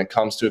started when it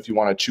comes to if you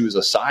want to choose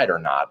a side or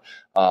not.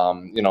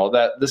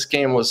 That this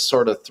game was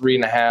sort of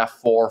 3.5,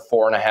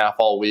 4.5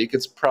 all week.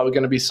 It's probably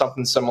going to be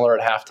something similar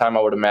at halftime,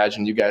 I would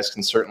imagine. You guys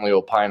can certainly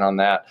opine on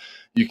that.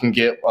 You can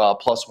get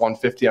plus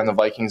 150 on the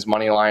Vikings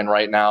money line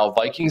right now.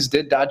 Vikings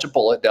did dodge a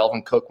bullet.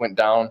 Dalvin Cook went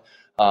down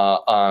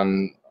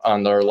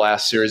on their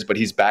last series, but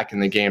he's back in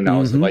the game now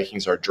as the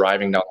Vikings are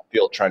driving down the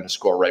field trying to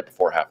score right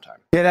before halftime.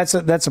 Yeah,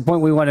 that's a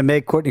point we want to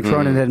make. Courtney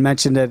Cronin had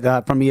mentioned it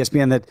from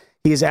ESPN that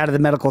he is out of the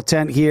medical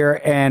tent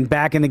here and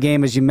back in the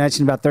game, as you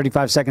mentioned, about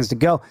 35 seconds to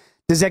go.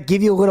 Does that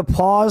give you a little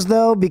pause,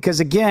 though? Because,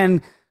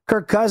 again,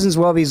 Kirk Cousins,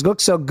 well, he's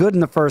looked so good in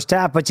the first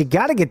half, but you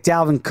got to get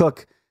Dalvin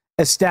Cook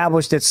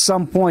established at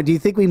some point. Do you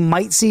think we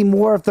might see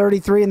more of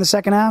 33 in the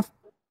second half?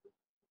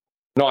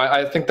 No,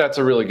 I think that's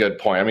a really good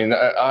point. I mean,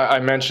 I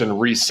mentioned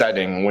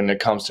resetting when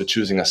it comes to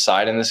choosing a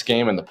side in this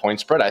game and the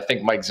point spread. I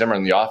think Mike Zimmer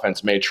and the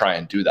offense may try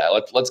and do that.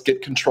 Let's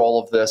get control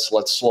of this.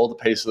 Let's slow the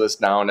pace of this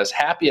down. As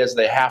happy as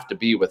they have to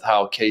be with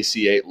how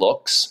KC8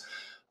 looks,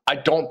 I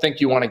don't think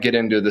you want to get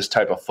into this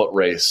type of foot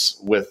race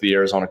with the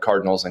Arizona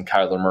Cardinals and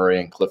Kyler Murray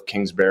and Cliff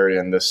Kingsbury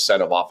and this set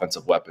of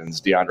offensive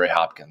weapons, DeAndre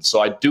Hopkins. So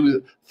I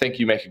do think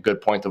you make a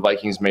good point. The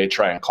Vikings may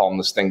try and calm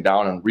this thing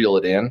down and reel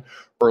it in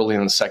early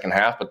in the second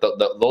half, but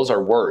those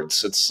are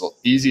words. It's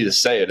easy to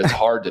say it. It's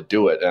hard to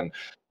do it. And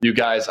you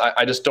guys,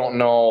 I just don't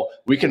know.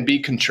 We can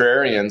be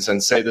contrarians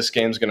and say this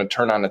game's going to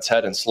turn on its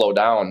head and slow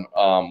down.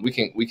 We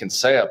can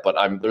say it, but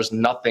there's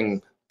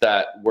nothing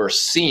that we're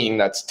seeing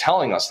that's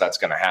telling us that's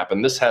going to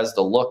happen. This has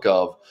the look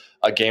of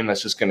a game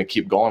that's just going to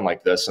keep going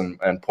like this,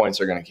 and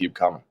points are going to keep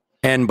coming.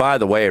 And by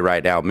the way,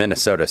 right now,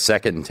 Minnesota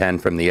 2nd and 10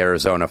 from the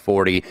Arizona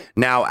 40.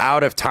 Now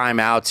out of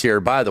timeouts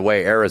here. By the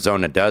way,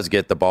 Arizona does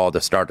get the ball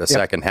to start the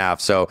second half.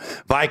 So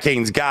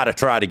Vikings got to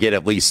try to get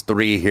at least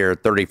 3 here.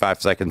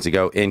 35 seconds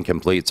ago,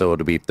 incomplete. So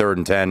it'll be 3rd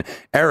and 10.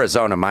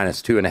 Arizona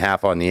minus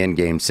 2.5 on the end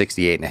game,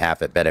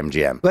 68.5 at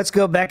BetMGM. Let's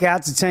go back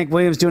out to Tank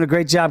Williams doing a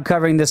great job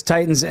covering this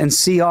Titans and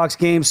Seahawks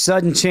game.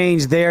 Sudden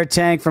change there,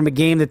 Tank, from a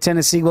game that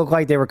Tennessee looked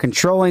like they were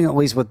controlling, at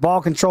least with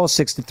ball control,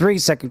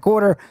 6-3, second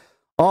quarter.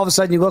 All of a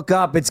sudden, you look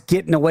up, it's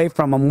getting away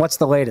from them. What's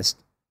the latest?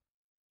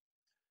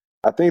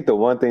 I think the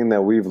one thing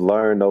that we've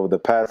learned over the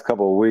past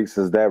couple of weeks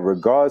is that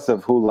regardless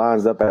of who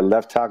lines up at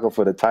left tackle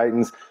for the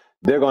Titans,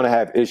 they're going to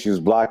have issues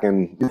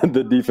blocking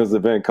the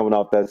defensive end coming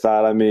off that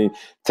side. I mean,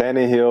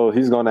 Tannehill,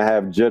 he's going to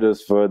have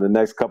jitters for the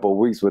next couple of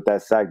weeks with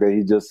that sack that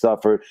he just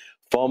suffered.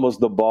 Fumbles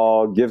the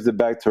ball, gives it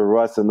back to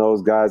Russ and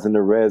those guys in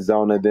the red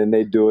zone, and then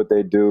they do what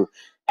they do.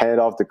 Head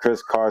off to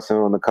Chris Carson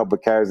on a couple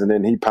of carries, and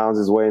then he pounds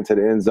his way into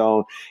the end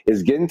zone.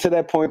 It's getting to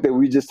that point that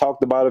we just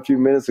talked about a few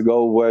minutes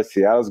ago where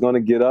Seattle's going to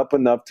get up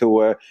enough to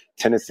where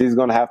Tennessee's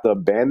going to have to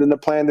abandon the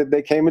plan that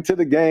they came into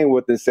the game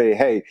with and say,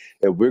 hey,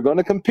 if we're going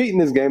to compete in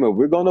this game, if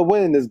we're going to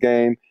win in this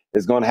game,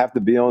 it's going to have to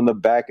be on the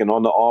back and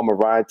on the arm of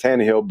Ryan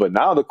Tannehill. But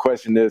now the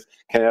question is,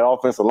 can that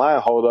offensive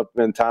line hold up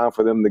in time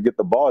for them to get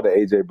the ball to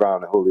A.J.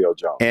 Brown and Julio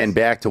Jones? And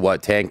back to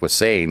what Tank was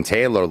saying,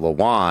 Taylor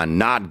Lewan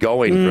not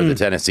going for the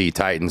Tennessee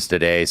Titans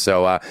today.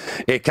 So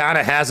it kind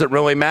of hasn't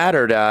really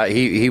mattered.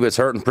 He was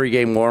hurt in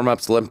pregame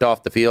warmups, limped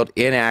off the field,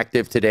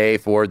 inactive today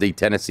for the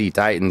Tennessee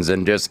Titans,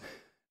 and just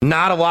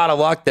not a lot of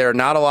luck there,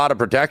 not a lot of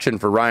protection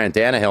for Ryan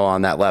Tannehill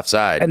on that left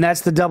side. And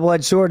that's the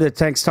double-edged sword that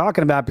Tank's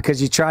talking about, because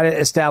you try to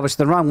establish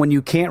the run when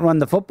you can't run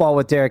the football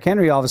with Derrick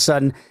Henry all of a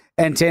sudden,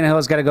 and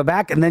Tannehill's got to go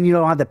back, and then you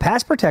don't have the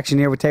pass protection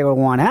here with Taylor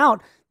Lewan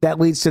out. That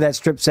leads to that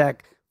strip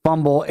sack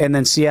fumble, and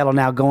then Seattle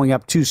now going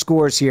up 2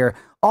 scores here.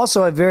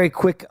 Also, a very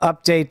quick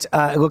update.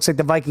 It looks like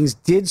the Vikings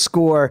did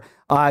score,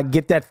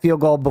 get that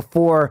field goal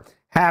before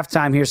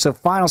halftime here. So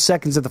final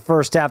seconds of the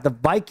first half, the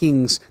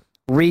Vikings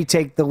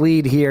retake the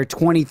lead here,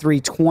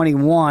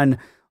 23-21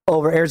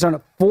 over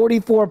Arizona,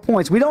 44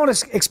 points. We don't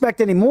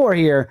expect any more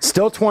here.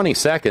 Still 20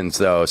 seconds,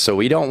 though, so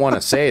we don't want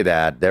to say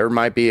that. There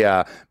might be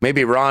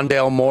maybe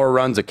Rondale Moore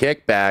runs a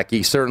kickback.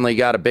 He certainly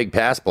got a big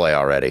pass play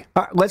already.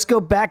 All right, let's go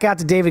back out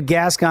to David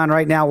Gascon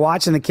right now,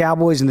 watching the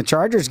Cowboys and the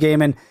Chargers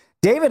game. And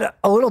David,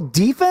 a little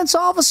defense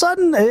all of a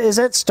sudden? Is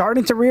it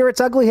starting to rear its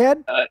ugly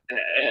head?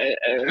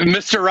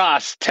 Mr.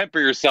 Ross, temper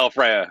yourself,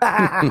 Raya.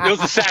 It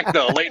was a sack,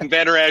 though. Leighton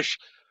Vander Esch,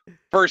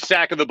 first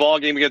sack of the ball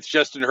game against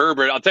Justin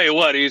Herbert. I'll tell you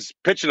what, he's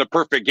pitching a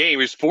perfect game.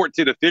 He's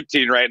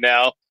 14-15 right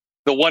now.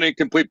 The one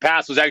incomplete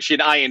pass was actually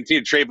an INT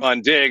to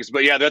Trayvon Diggs.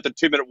 But, yeah, they're at the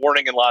 2-minute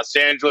warning in Los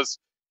Angeles.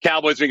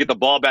 Cowboys are going to get the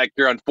ball back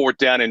here on 4th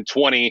down and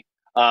 20.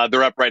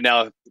 They're up right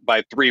now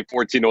by 3,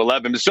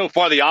 14-11. But so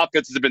far, the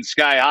offenses have been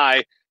sky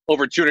high.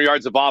 Over 200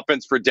 yards of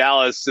offense for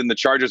Dallas, and the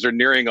Chargers are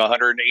nearing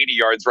 180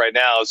 yards right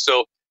now.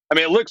 So I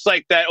mean, it looks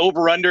like that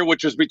over-under,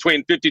 which is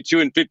between 52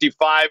 and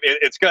 55,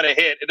 it's going to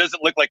hit. It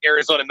doesn't look like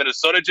Arizona,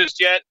 Minnesota just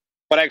yet,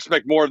 but I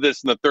expect more of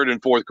this in the third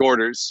and fourth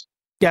quarters.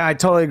 Yeah, I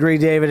totally agree,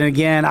 David. And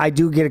again, I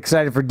do get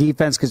excited for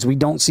defense because we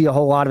don't see a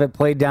whole lot of it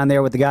played down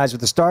there with the guys with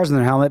the stars in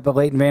their helmet. But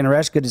Leighton Vander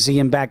Esch, good to see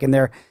him back in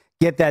there,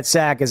 get that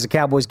sack as the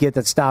Cowboys get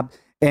that stop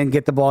and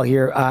get the ball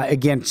here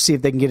again, see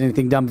if they can get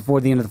anything done before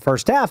the end of the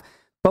first half.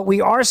 But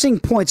we are seeing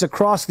points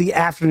across the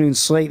afternoon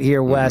slate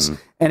here, Wes.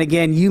 Mm-hmm. And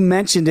again, you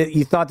mentioned it.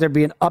 You thought there'd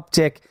be an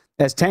uptick,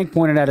 as Tank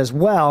pointed out as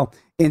well,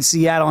 in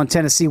Seattle and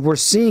Tennessee. We're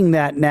seeing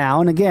that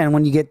now. And again,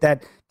 when you get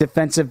that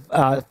defensive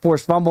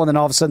forced fumble and then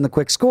all of a sudden the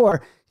quick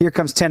score, here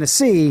comes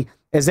Tennessee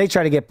as they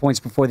try to get points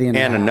before the end of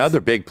the half. And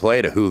another big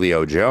play to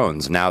Julio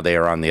Jones. Now they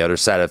are on the other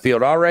side of the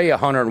field. Already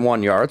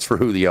 101 yards for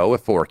Julio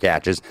with 4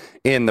 catches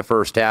in the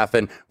first half.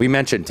 And we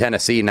mentioned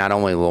Tennessee, not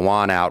only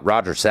Lewan out,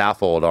 Roger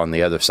Saffold on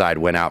the other side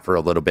went out for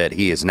a little bit.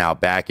 He is now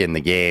back in the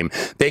game.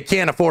 They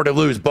can't afford to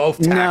lose both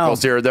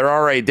tackles here. They're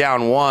already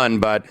down 1,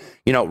 but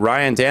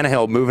Ryan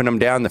Tannehill moving them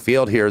down the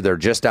field here. They're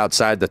just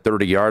outside the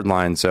 30-yard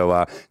line.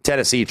 So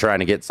Tennessee trying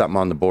to get something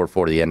on the board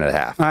for the end of the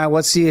half. All right,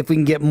 let's see if we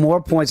can get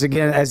more points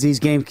again as these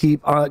games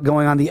keep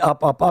going on the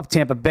up.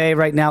 Tampa Bay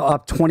right now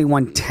up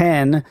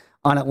 21-10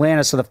 on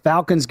Atlanta. So the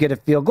Falcons get a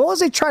field goal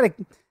as they try to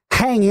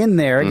hang in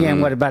there.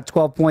 Again, about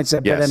 12 points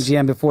at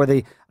BetMGM before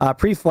the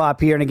pre-flop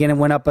here. And again, it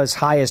went up as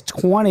high as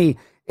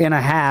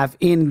 20.5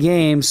 in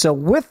game. So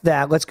with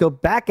that, let's go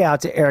back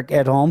out to Eric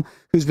Edholm,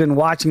 who's been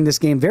watching this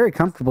game very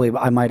comfortably,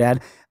 I might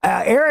add.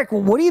 Eric,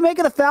 what do you make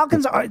of the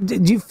Falcons?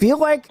 Do you feel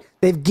like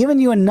they've given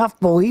you enough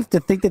belief to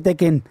think that they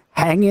can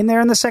hang in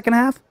there in the second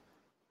half?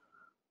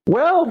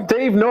 Well,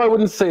 Dave, no, I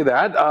wouldn't say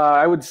that.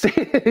 I would say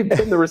they've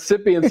been the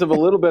recipients of a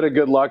little bit of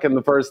good luck in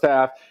the first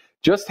half.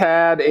 Just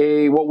had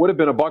what would have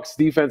been a Bucs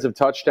defensive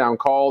touchdown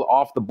called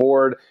off the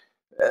board.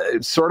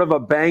 Sort of a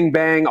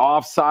bang-bang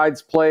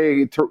offsides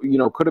play,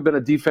 could have been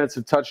a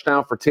defensive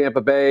touchdown for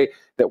Tampa Bay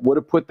that would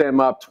have put them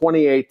up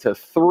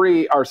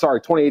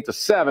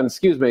 28-7,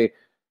 excuse me.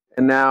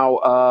 And now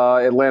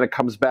Atlanta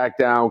comes back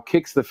down,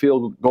 kicks the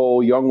field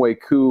goal. Younghoe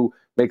Koo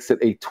makes it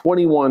a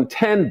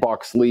 21-10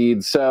 Bucs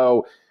lead.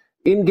 So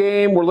in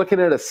game, we're looking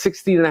at a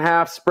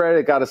 16.5 spread.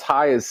 It got as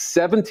high as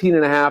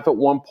 17.5 at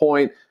one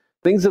point.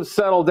 Things have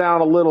settled down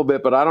a little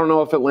bit, but I don't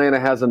know if Atlanta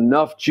has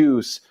enough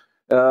juice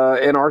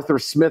and Arthur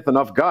Smith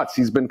enough guts.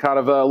 He's been kind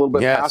of a little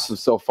bit passive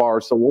so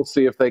far, so we'll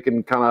see if they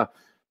can kind of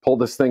pull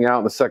this thing out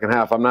in the second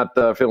half. I'm not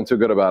feeling too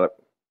good about it.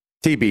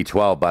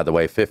 TB12, by the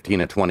way,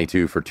 15 of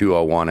 22 for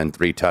 201 and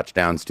 3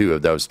 touchdowns, 2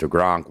 of those to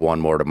Gronk, 1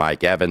 more to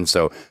Mike Evans.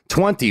 So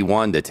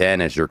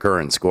 21-10 is your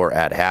current score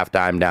at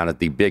halftime down at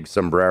the Big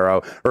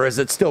Sombrero. Or is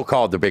it still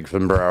called the Big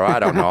Sombrero? I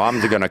don't know. I'm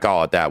going to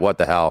call it that. What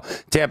the hell?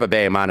 Tampa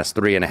Bay minus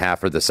 3.5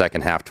 for the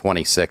second half,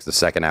 26 the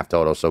second half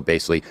total. So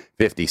basically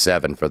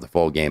 57 for the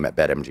full game at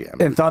BetMGM.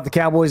 And thought the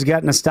Cowboys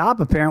gotten a stop.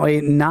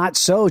 Apparently not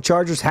so.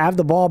 Chargers have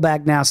the ball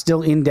back now,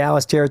 still in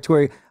Dallas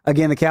territory.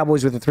 Again, the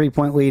Cowboys with a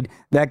 3-point lead.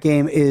 That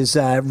game is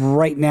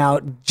right now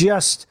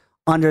just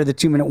under the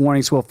 2-minute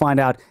warning, so we'll find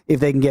out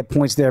if they can get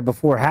points there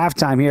before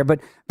halftime here.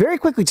 But very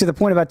quickly to the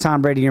point about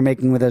Tom Brady you're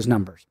making with those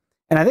numbers.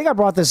 And I think I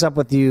brought this up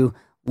with you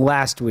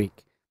last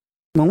week.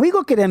 When we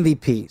look at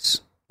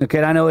MVPs,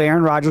 okay, I know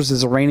Aaron Rodgers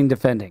is a reigning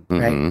defending,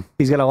 right?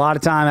 He's got a lot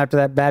of time after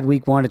that bad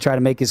week 1 to try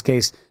to make his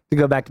case to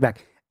go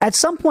back-to-back. At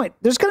some point,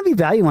 there's going to be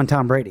value on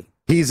Tom Brady.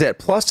 He's at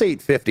plus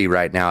 850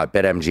 right now at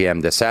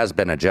BetMGM. This has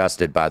been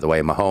adjusted, by the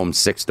way. Mahomes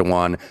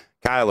 6-1,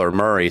 Kyler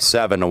Murray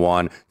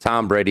 7-1,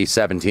 Tom Brady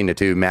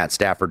 17-2, Matt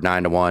Stafford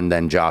 9-1,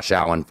 then Josh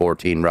Allen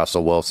 14,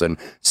 Russell Wilson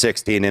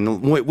 16.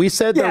 And we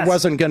said there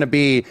wasn't going to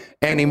be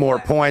any more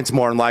points.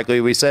 More than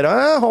likely, we said,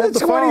 hold the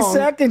 20 phone.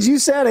 seconds. You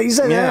said it. You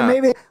said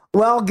maybe.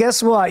 Well,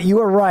 guess what? You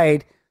were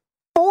right.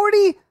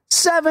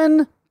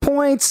 47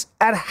 points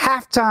at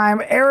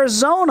halftime.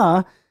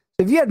 Arizona.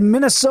 If you had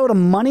Minnesota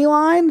money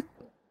line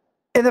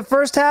in the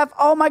first half,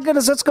 oh my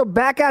goodness, let's go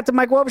back out to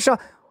Mike Wobschall.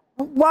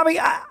 Bobby,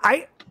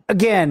 I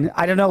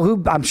don't know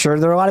who, I'm sure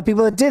there are a lot of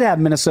people that did have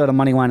Minnesota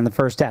money line in the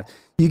first half.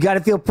 You got to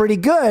feel pretty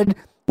good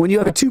when you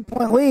have a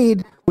 2-point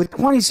lead with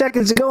 20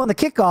 seconds to go on the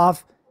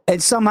kickoff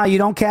and somehow you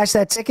don't cash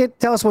that ticket.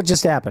 Tell us what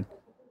just happened.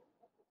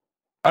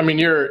 I mean,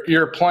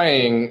 you're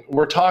playing,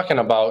 we're talking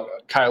about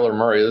Kyler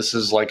Murray. This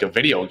is like a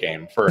video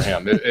game for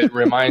him. It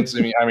reminds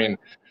me, I mean,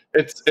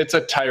 it's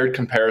a tired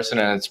comparison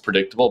and it's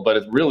predictable, but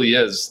it really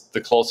is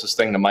the closest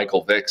thing to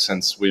Michael Vick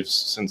since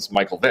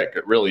Michael Vick.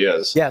 It really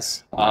is.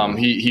 Yes.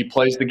 He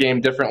plays the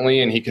game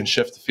differently and he can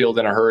shift the field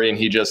in a hurry, and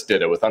he just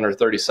did it. With under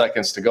 30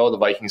 seconds to go, the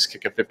Vikings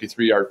kick a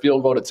 53-yard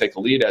field goal to take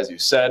a lead, as you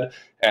said,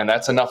 and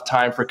that's enough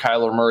time for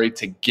Kyler Murray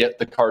to get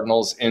the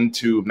Cardinals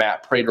into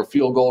Matt Prater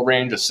field goal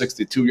range. A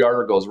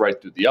 62-yarder goes right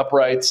through the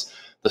uprights.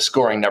 The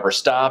scoring never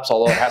stops,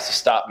 although it has to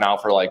stop now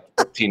for like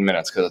 15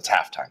 minutes because it's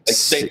halftime.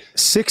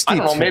 I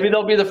don't know. Maybe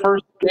they'll be the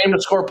first game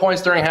to score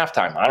points during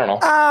halftime. I don't know.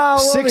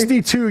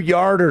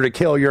 62-yarder to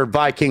kill your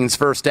Vikings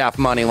first half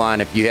money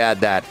line if you had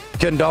that.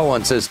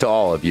 Condolences to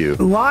all of you.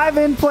 Live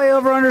in play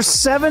over under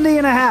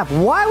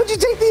 70.5. Why would you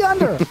take the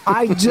under?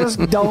 I just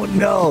don't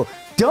know.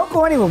 Don't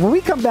go anywhere. When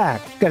we come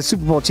back, we've got a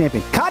Super Bowl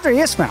champion.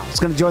 Qadry Ismail is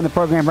going to join the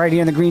program right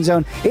here in the Green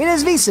Zone. It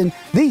is VSiN,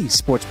 the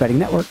Sports Betting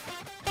Network.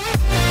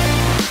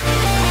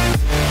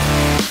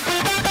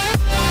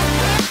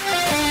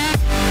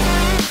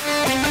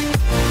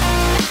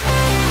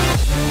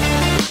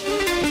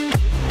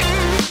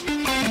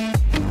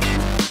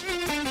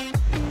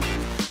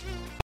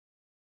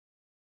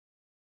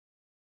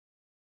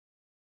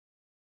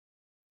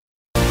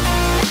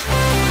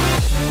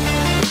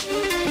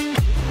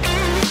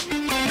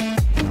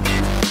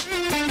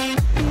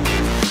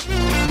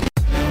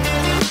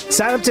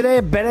 Sign up today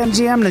at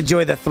BetMGM and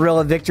enjoy the thrill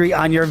of victory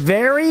on your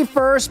very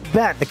first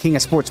bet. The King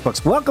of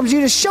Sportsbooks welcomes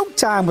you to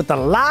Showtime with the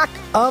Lock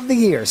of the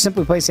Year.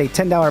 Simply place a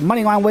 $10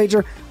 moneyline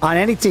wager on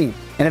any team.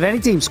 And if any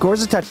team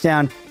scores a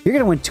touchdown, you're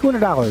going to win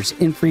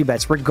 $200 in free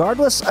bets,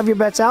 regardless of your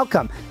bet's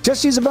outcome.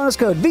 Just use the bonus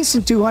code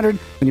VSiN200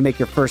 when you make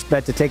your first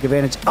bet to take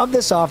advantage of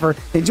this offer.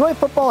 Enjoy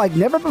football like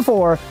never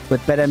before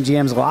with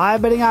BetMGM's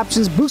live betting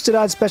options, boosted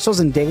odds specials,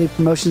 and daily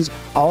promotions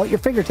all at your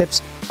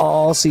fingertips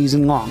all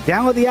season long.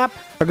 Download the app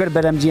or go to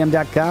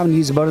BetMGM.com and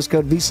use the bonus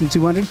code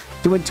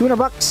VSiN200 to win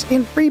 $200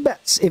 in free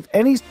bets. If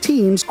any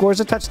team scores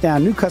a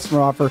touchdown, new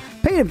customer offer,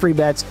 paid in free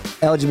bets.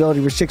 Eligibility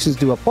restrictions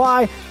do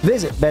apply.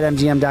 Visit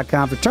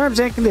BetMGM.com for terms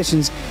and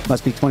conditions.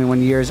 Must be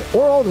 21 years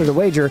or older to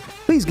wager.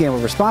 Please gamble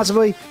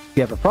responsibly. If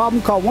you have a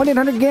problem, call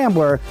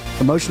 1-800-GAMBLER.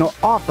 Promotional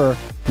offer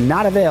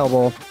not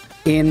available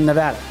in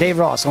Nevada. Dave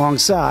Ross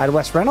alongside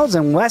Wes Reynolds,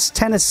 and West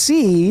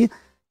Tennessee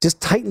just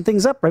tighten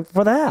things up right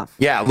before the half.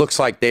 Yeah, it looks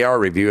like they are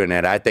reviewing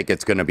it. I think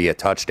it's going to be a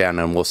touchdown,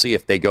 and we'll see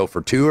if they go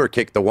for 2 or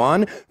kick the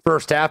 1.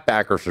 First half,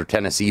 backers for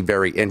Tennessee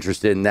very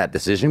interested in that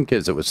decision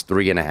because it was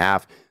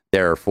 3.5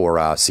 there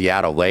for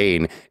Seattle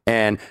Lane.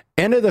 And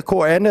end of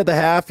the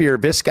half here,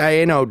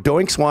 Vizcaino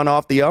doinks one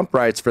off the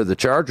uprights for the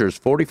Chargers.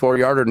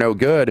 44-yarder, no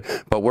good,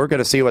 but we're going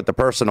to see what the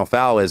personal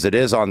foul is. It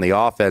is on the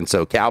offense,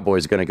 so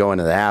Cowboys going to go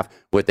into the half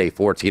with a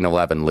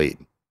 14-11 lead.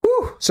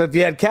 So if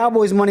you had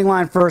Cowboys money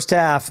line first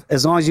half,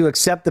 as long as you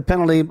accept the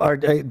penalty or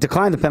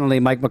decline the penalty,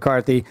 Mike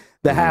McCarthy,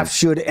 the half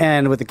should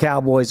end with the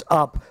Cowboys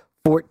up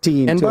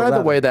 14. And by 11.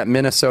 the way, that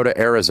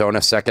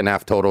Minnesota-Arizona second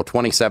half total,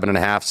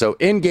 27.5. So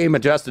in-game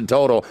adjusted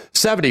total,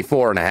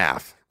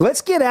 74.5.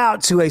 Let's get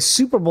out to a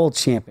Super Bowl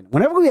champion.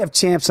 Whenever we have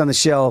champs on the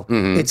show,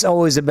 it's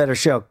always a better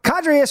show.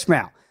 Qadry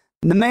Ismail,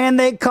 the man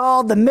they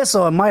called the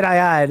Missile, and might I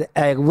add,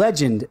 a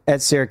legend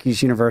at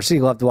Syracuse University.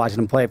 Loved watching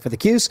him play for the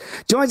Cuse.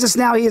 Joins us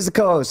now. He is the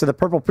co-host of the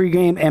Purple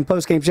pregame and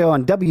postgame show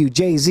on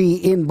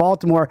WJZ in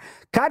Baltimore.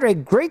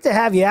 Qadry, great to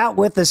have you out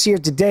with us here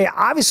today.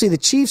 Obviously, the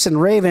Chiefs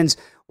and Ravens.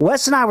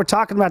 Wes and I were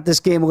talking about this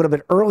game a little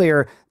bit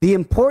earlier, the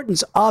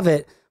importance of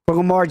it for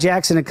Lamar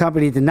Jackson and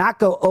company to not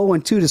go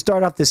 0-2 to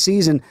start off the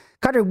season.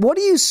 Qadry, what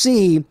do you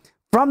see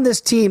from this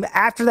team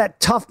after that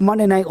tough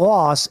Monday night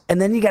loss,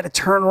 and then you got to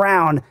turn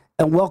around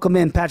and welcome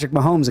in Patrick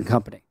Mahomes and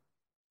company?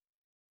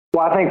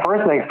 Well, I think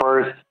first thing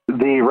first,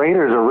 the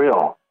Raiders are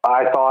real.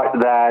 I thought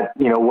that,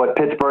 what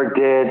Pittsburgh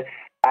did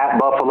at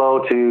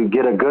Buffalo to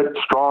get a good,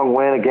 strong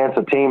win against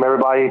a team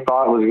everybody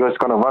thought was just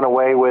going to run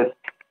away with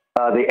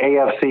the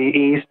AFC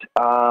East.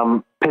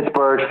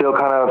 Pittsburgh still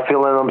kind of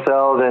feeling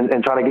themselves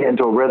and trying to get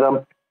into a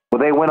rhythm. Well,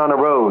 they went on the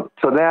road.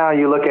 So now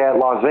you look at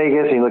Las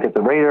Vegas and you look at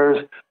the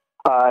Raiders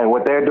and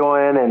what they're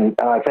doing. And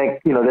I think,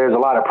 there's a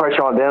lot of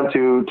pressure on them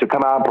to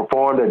come out and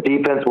perform. Their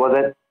defense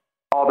wasn't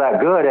all that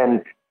good.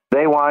 And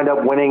they wind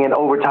up winning in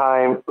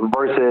overtime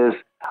versus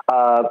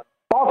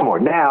Baltimore.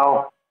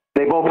 Now,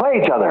 they both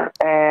play each other.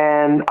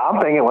 And I'm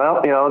thinking,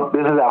 well,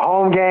 this is a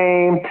home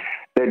game.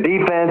 Their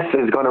defense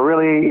is going to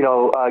really,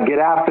 get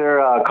after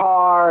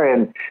Carr.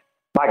 And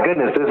my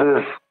goodness, this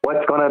is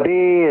what's going to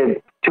be.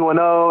 And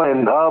 2-0,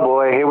 and oh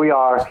boy, here we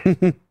are.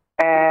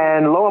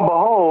 And lo and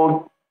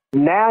behold,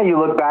 now you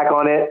look back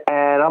on it,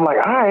 and I'm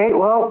like, all right,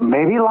 well,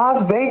 maybe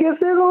Las Vegas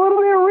is a little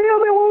bit real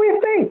than what we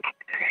think.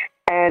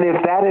 And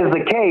if that is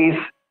the case,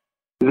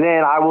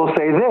 then I will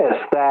say this,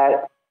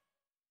 that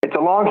it's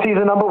a long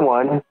season, number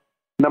one.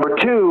 Number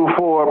two,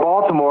 for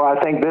Baltimore,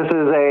 I think this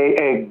is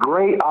a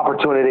great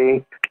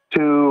opportunity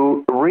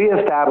to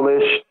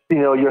reestablish,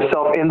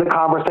 yourself in the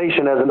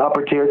conversation as an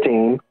upper-tier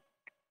team.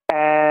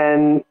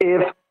 And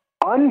if,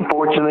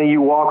 unfortunately,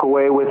 you walk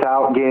away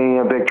without getting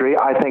a victory,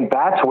 I think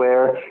that's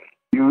where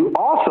you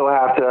also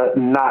have to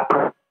not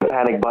press the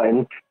panic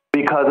button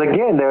because,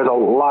 again, there's a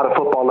lot of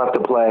football left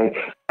to play,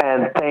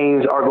 and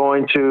things are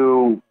going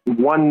to,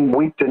 one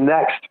week to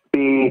next,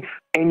 be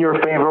in your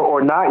favor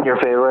or not in your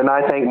favor. And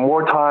I think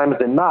more times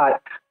than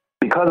not,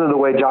 because of the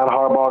way John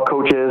Harbaugh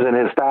coaches and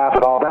his staff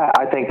and all that,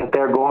 I think that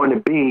they're going to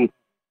be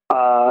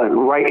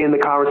right in the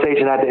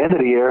conversation at the end of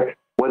the year,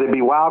 whether it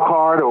be wild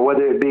card or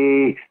whether it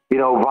be,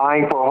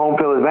 vying for a home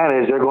field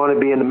advantage, they're going to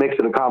be in the mix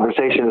of the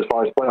conversation as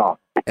far as playoff.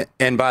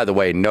 And by the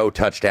way, no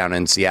touchdown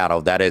in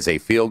Seattle. That is a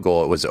field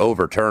goal. It was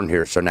overturned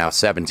here. So now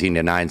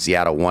 17-9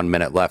 Seattle, 1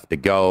 minute left to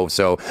go.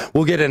 So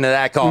we'll get into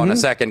that call in a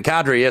second.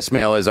 Qadry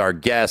Ismail is our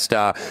guest,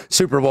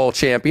 Super Bowl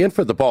champion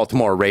for the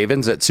Baltimore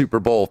Ravens at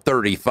Super Bowl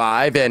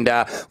 35. And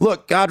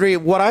look, Qadry,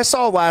 what I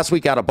saw last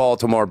week out of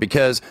Baltimore,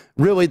 because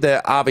really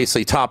the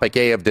obviously topic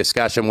A of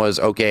discussion was,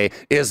 okay,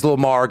 is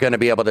Lamar going to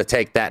be able to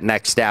take that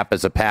next step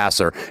as a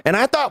passer? And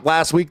I thought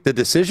last week the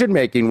decision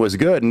making was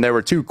good. And there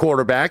were two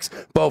quarterbacks,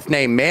 both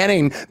named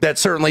Manning, that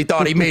certainly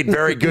thought he made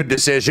very good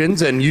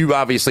decisions, and you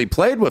obviously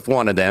played with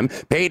one of them,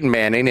 Peyton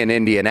Manning in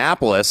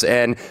Indianapolis.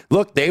 And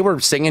look, they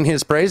were singing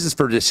his praises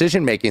for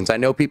decision makings. I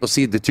know people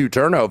see the 2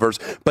 turnovers,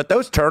 but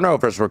those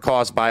turnovers were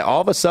caused by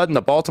all of a sudden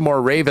the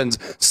Baltimore Ravens'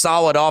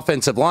 solid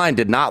offensive line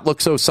did not look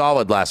so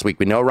solid last week.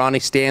 We know Ronnie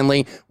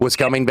Stanley was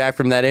coming back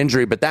from that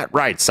injury, but that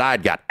right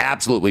side got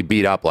absolutely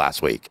beat up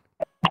last week.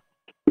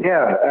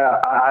 Yeah,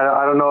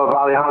 I don't know if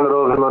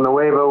Alejandro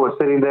Villanueva was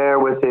sitting there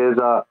with his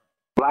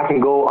black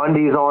and gold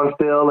undies on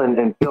still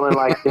and feeling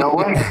like, you know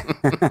what?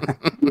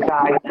 You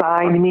guys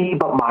signed me,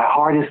 but my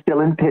heart is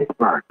still in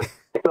Pittsburgh.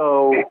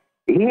 So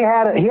he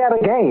had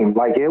a game.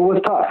 Like, it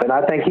was tough. And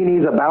I think he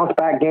needs a bounce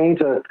back game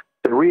to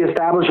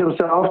reestablish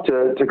himself,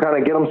 to kind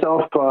of get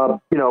himself,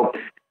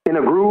 in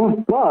a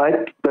groove.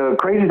 But the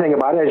crazy thing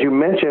about it, as you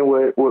mentioned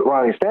with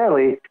Ronnie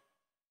Stanley,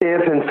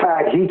 if in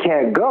fact he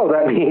can't go,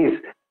 that means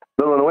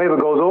Villanueva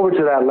goes over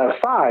to that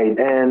left side.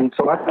 And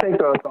so I think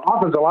the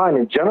offensive line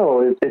in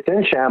general, it's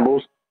in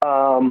shambles.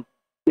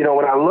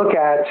 When I look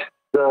at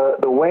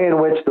the way in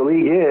which the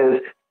league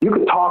is, you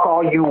could talk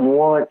all you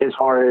want as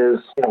far as,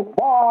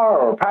 Lamar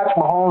or Patrick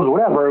Mahomes or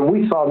whatever. And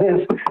we saw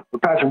this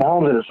with Patrick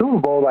Mahomes in the Super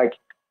Bowl. Like,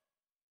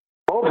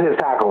 both his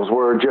tackles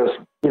were just,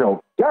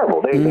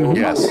 terrible. They were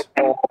yes.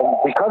 And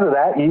because of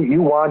that,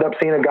 you wind up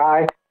seeing a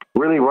guy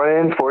really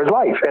running for his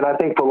life. And I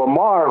think for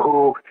Lamar,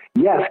 who,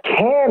 yes,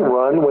 can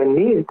run when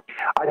needed,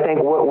 I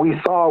think what we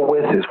saw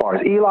with, as far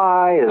as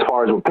Eli, as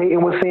far as what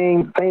Peyton was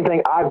seeing, same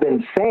thing I've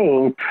been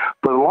saying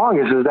for the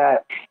longest, is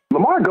that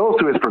Lamar goes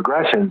through his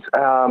progressions.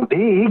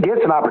 He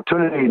gets an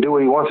opportunity to do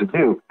what he wants to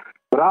do.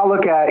 But I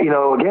look at,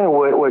 again,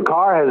 what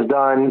Carr has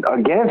done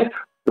against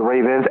the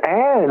Ravens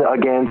and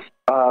against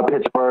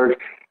Pittsburgh.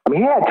 I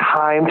mean, he had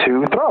time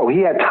to throw. He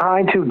had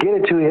time to get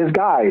it to his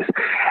guys.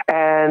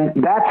 And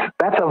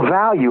that's a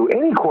value.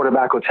 Any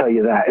quarterback will tell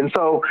you that. And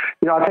so,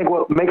 I think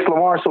what makes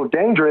Lamar so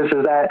dangerous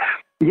is that,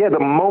 the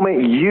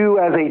moment you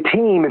as a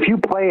team, if you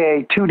play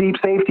a 2 deep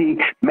safety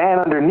man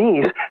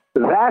underneath,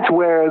 that's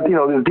where,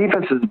 the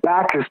defense's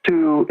back is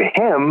to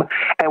him.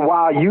 And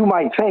while you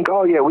might think,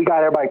 oh, yeah, we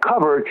got everybody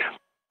covered,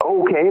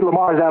 okay,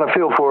 Lamar's down the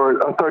field for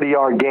a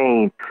 30-yard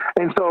gain.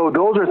 And so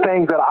those are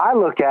things that I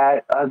look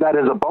at that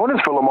is a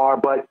bonus for Lamar.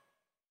 But,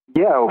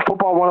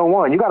 football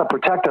 101, you got to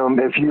protect him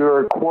if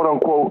you're,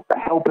 quote-unquote,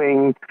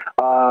 helping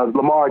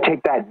Lamar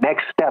take that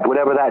next step,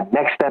 whatever that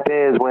next step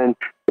is when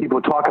people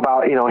talk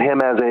about,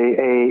 him as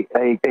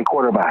a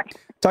quarterback.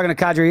 Talking to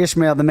Qadry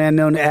Ismail, the man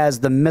known as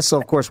the Missile,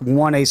 of course,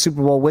 won a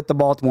Super Bowl with the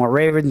Baltimore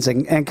Ravens.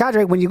 And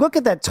Qadry, when you look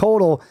at that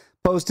total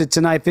posted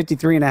tonight,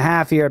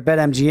 53.5 here at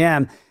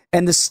BetMGM,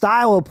 and the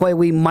style of play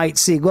we might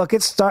see. Look,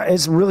 it's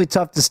really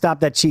tough to stop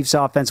that Chiefs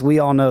offense. We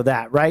all know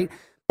that, right?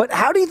 But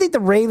how do you think the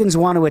Ravens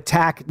want to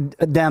attack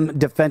them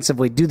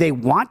defensively? Do they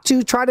want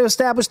to try to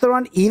establish the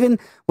run, even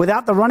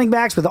without the running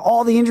backs, with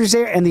all the injuries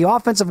there and the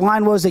offensive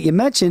line woes that you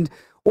mentioned?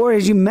 Or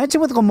as you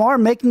mentioned with Lamar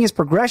making his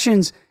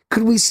progressions,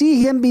 could we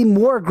see him be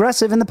more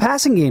aggressive in the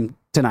passing game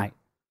tonight?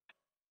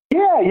 Yeah,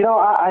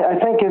 I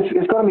think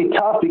it's going to be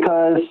tough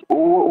because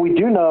what we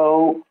do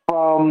know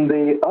from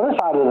the other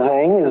side of the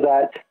thing is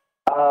that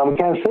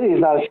Kansas City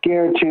is not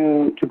scared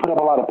to put up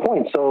a lot of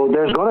points. So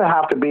there's going to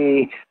have to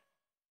be,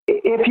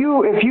 if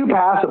you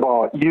pass the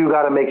ball, you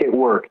got to make it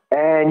work,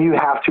 and you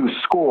have to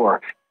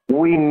score.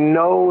 We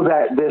know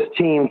that this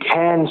team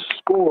can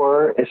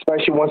score,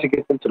 especially once it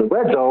gets into the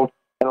red zone,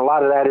 and a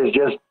lot of that is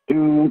just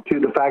due to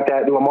the fact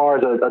that Lamar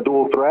is a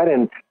dual threat,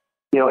 and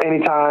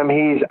anytime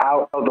he's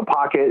out of the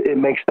pocket, it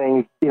makes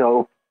things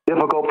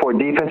difficult for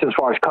defense as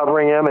far as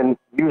covering him, and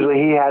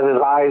usually he has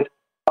his eyes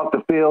up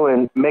the field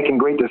and making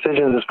great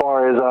decisions as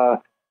far as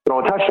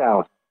throwing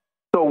touchdowns.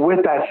 So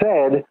with that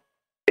said,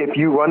 if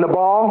you run the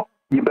ball,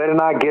 you better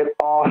not get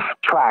off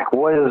track.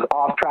 What does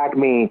off track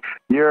mean?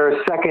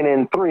 You're 2nd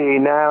and 3.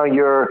 Now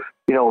you're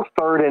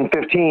 3rd and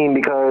 15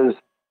 because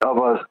of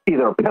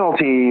either a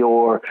penalty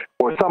or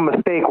some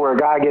mistake where a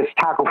guy gets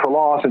tackled for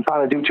loss and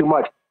trying to do too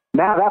much.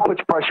 Now that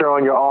puts pressure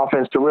on your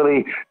offense to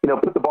really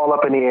put the ball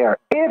up in the air.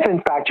 If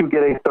in fact you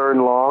get a 3rd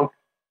and long,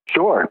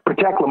 sure,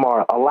 protect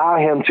Lamar. Allow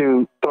him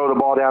to throw the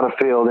ball down the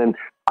field. And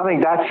I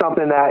think that's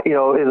something that,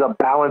 is a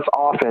balanced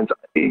offense.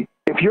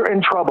 If you're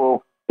in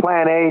trouble,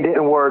 plan A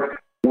didn't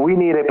work, we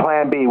need a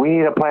plan B. We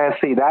need a plan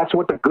C. That's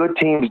what the good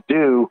teams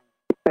do.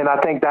 And I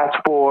think that's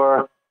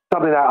for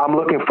something that I'm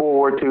looking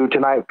forward to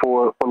tonight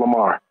for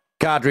Lamar.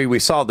 Kadri, we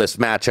saw this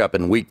matchup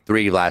in Week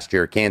 3 last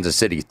year. Kansas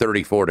City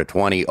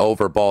 34-20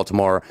 over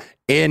Baltimore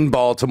in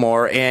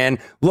Baltimore. And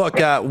look,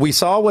 we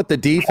saw what the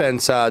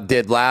defense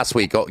did last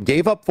week.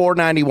 Gave up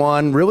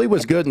 491, really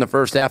was good in the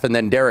first half, and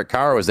then Derek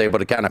Carr was able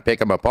to kind of pick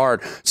them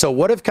apart. So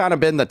what have kind of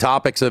been the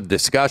topics of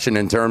discussion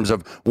in terms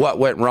of what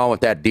went wrong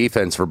with that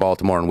defense for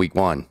Baltimore in Week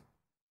 1?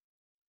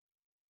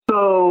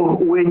 So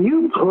when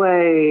you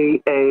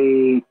play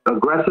a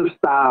aggressive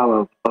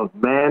style of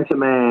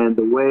man-to-man,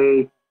 the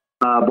way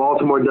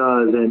Baltimore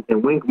does,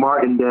 and Wink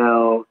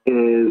Martindale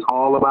is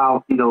all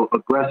about,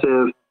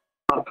 aggressive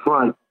up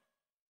front,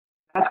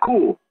 that's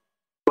cool.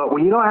 But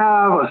when you don't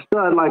have a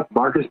stud like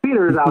Marcus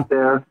Peters out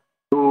there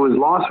who is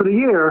lost for the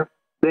year,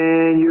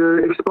 then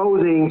you're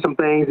exposing some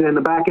things in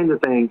the back end of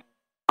things.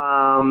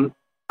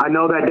 I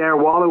know that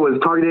Darren Waller was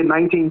targeted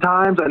 19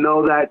 times. I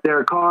know that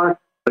Derek Carr,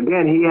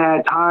 again, he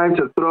had time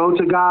to throw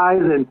to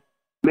guys and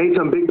made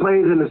some big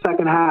plays in the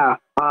second half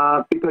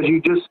because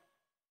you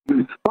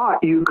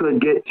thought you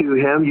could get to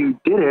him. You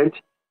didn't.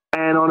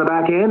 And on the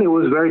back end, it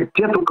was very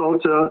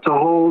difficult to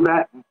hold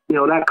that,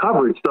 that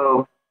coverage.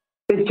 So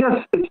it's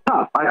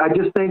tough. I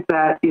just think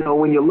that,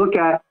 when you look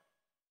at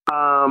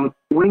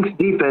Wink's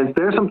defense,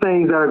 there's some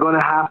things that are going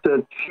to have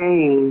to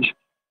change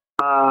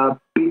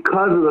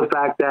because of the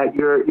fact that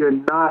you're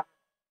not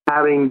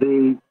having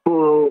the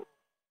full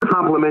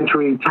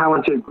complementary,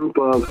 talented group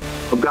of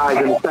guys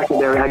in the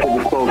secondary at your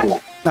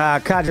disposal.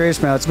 Kadri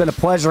Ismail, it's been a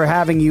pleasure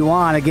having you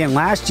on. Again,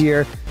 last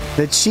year,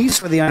 the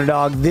Chiefs were the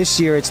underdog. This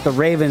year, it's the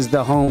Ravens,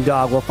 the home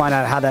dog. We'll find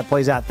out how that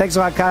plays out. Thanks a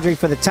lot, Kadri,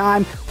 for the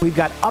time. We've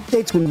got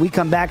updates when we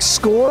come back.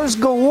 Scores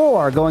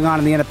galore going on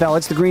in the NFL.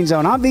 It's the Green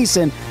Zone on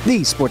VSiN,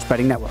 the Sports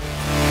Betting Network.